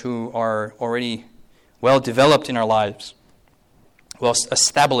those of us who are already well developed in our lives, well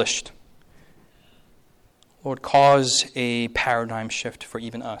established, Lord, cause a paradigm shift for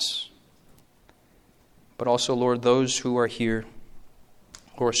even us. But also, Lord, those who are here,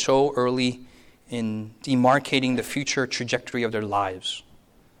 who are so early in demarcating the future trajectory of their lives,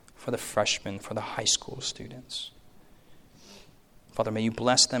 for the freshmen, for the high school students. Father, may you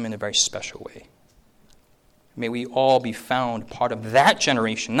bless them in a very special way. May we all be found part of that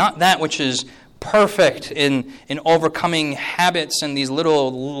generation, not that which is perfect in overcoming habits and these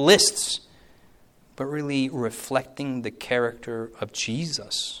little lists, but really reflecting the character of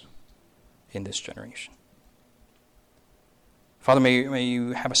Jesus in this generation. Father, may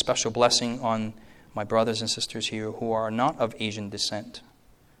you have a special blessing on my brothers and sisters here who are not of Asian descent,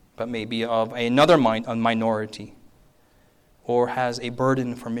 but may be of another minority, or has a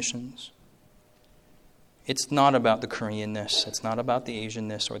burden for missions. It's not about the Koreanness. It's not about the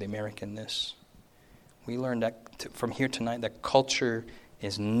Asianness or the Americanness. We learned that from here tonight that culture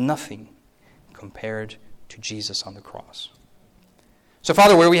is nothing compared to Jesus on the cross. So,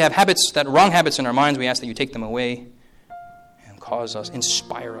 Father, where we have habits, that wrong habits in our minds, we ask that you take them away and cause us,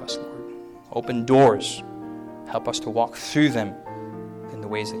 inspire us, Lord. Open doors. Help us to walk through them in the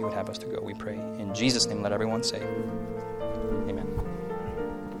ways that you would have us to go, we pray. In Jesus' name, let everyone say, amen.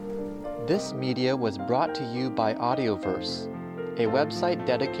 This media was brought to you by Audioverse, a website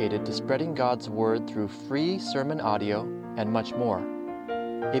dedicated to spreading God's Word through free sermon audio and much more.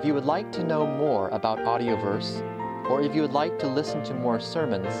 If you would like to know more about Audioverse, or if you would like to listen to more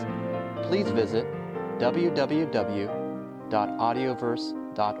sermons, please visit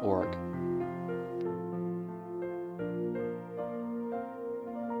www.audioverse.org.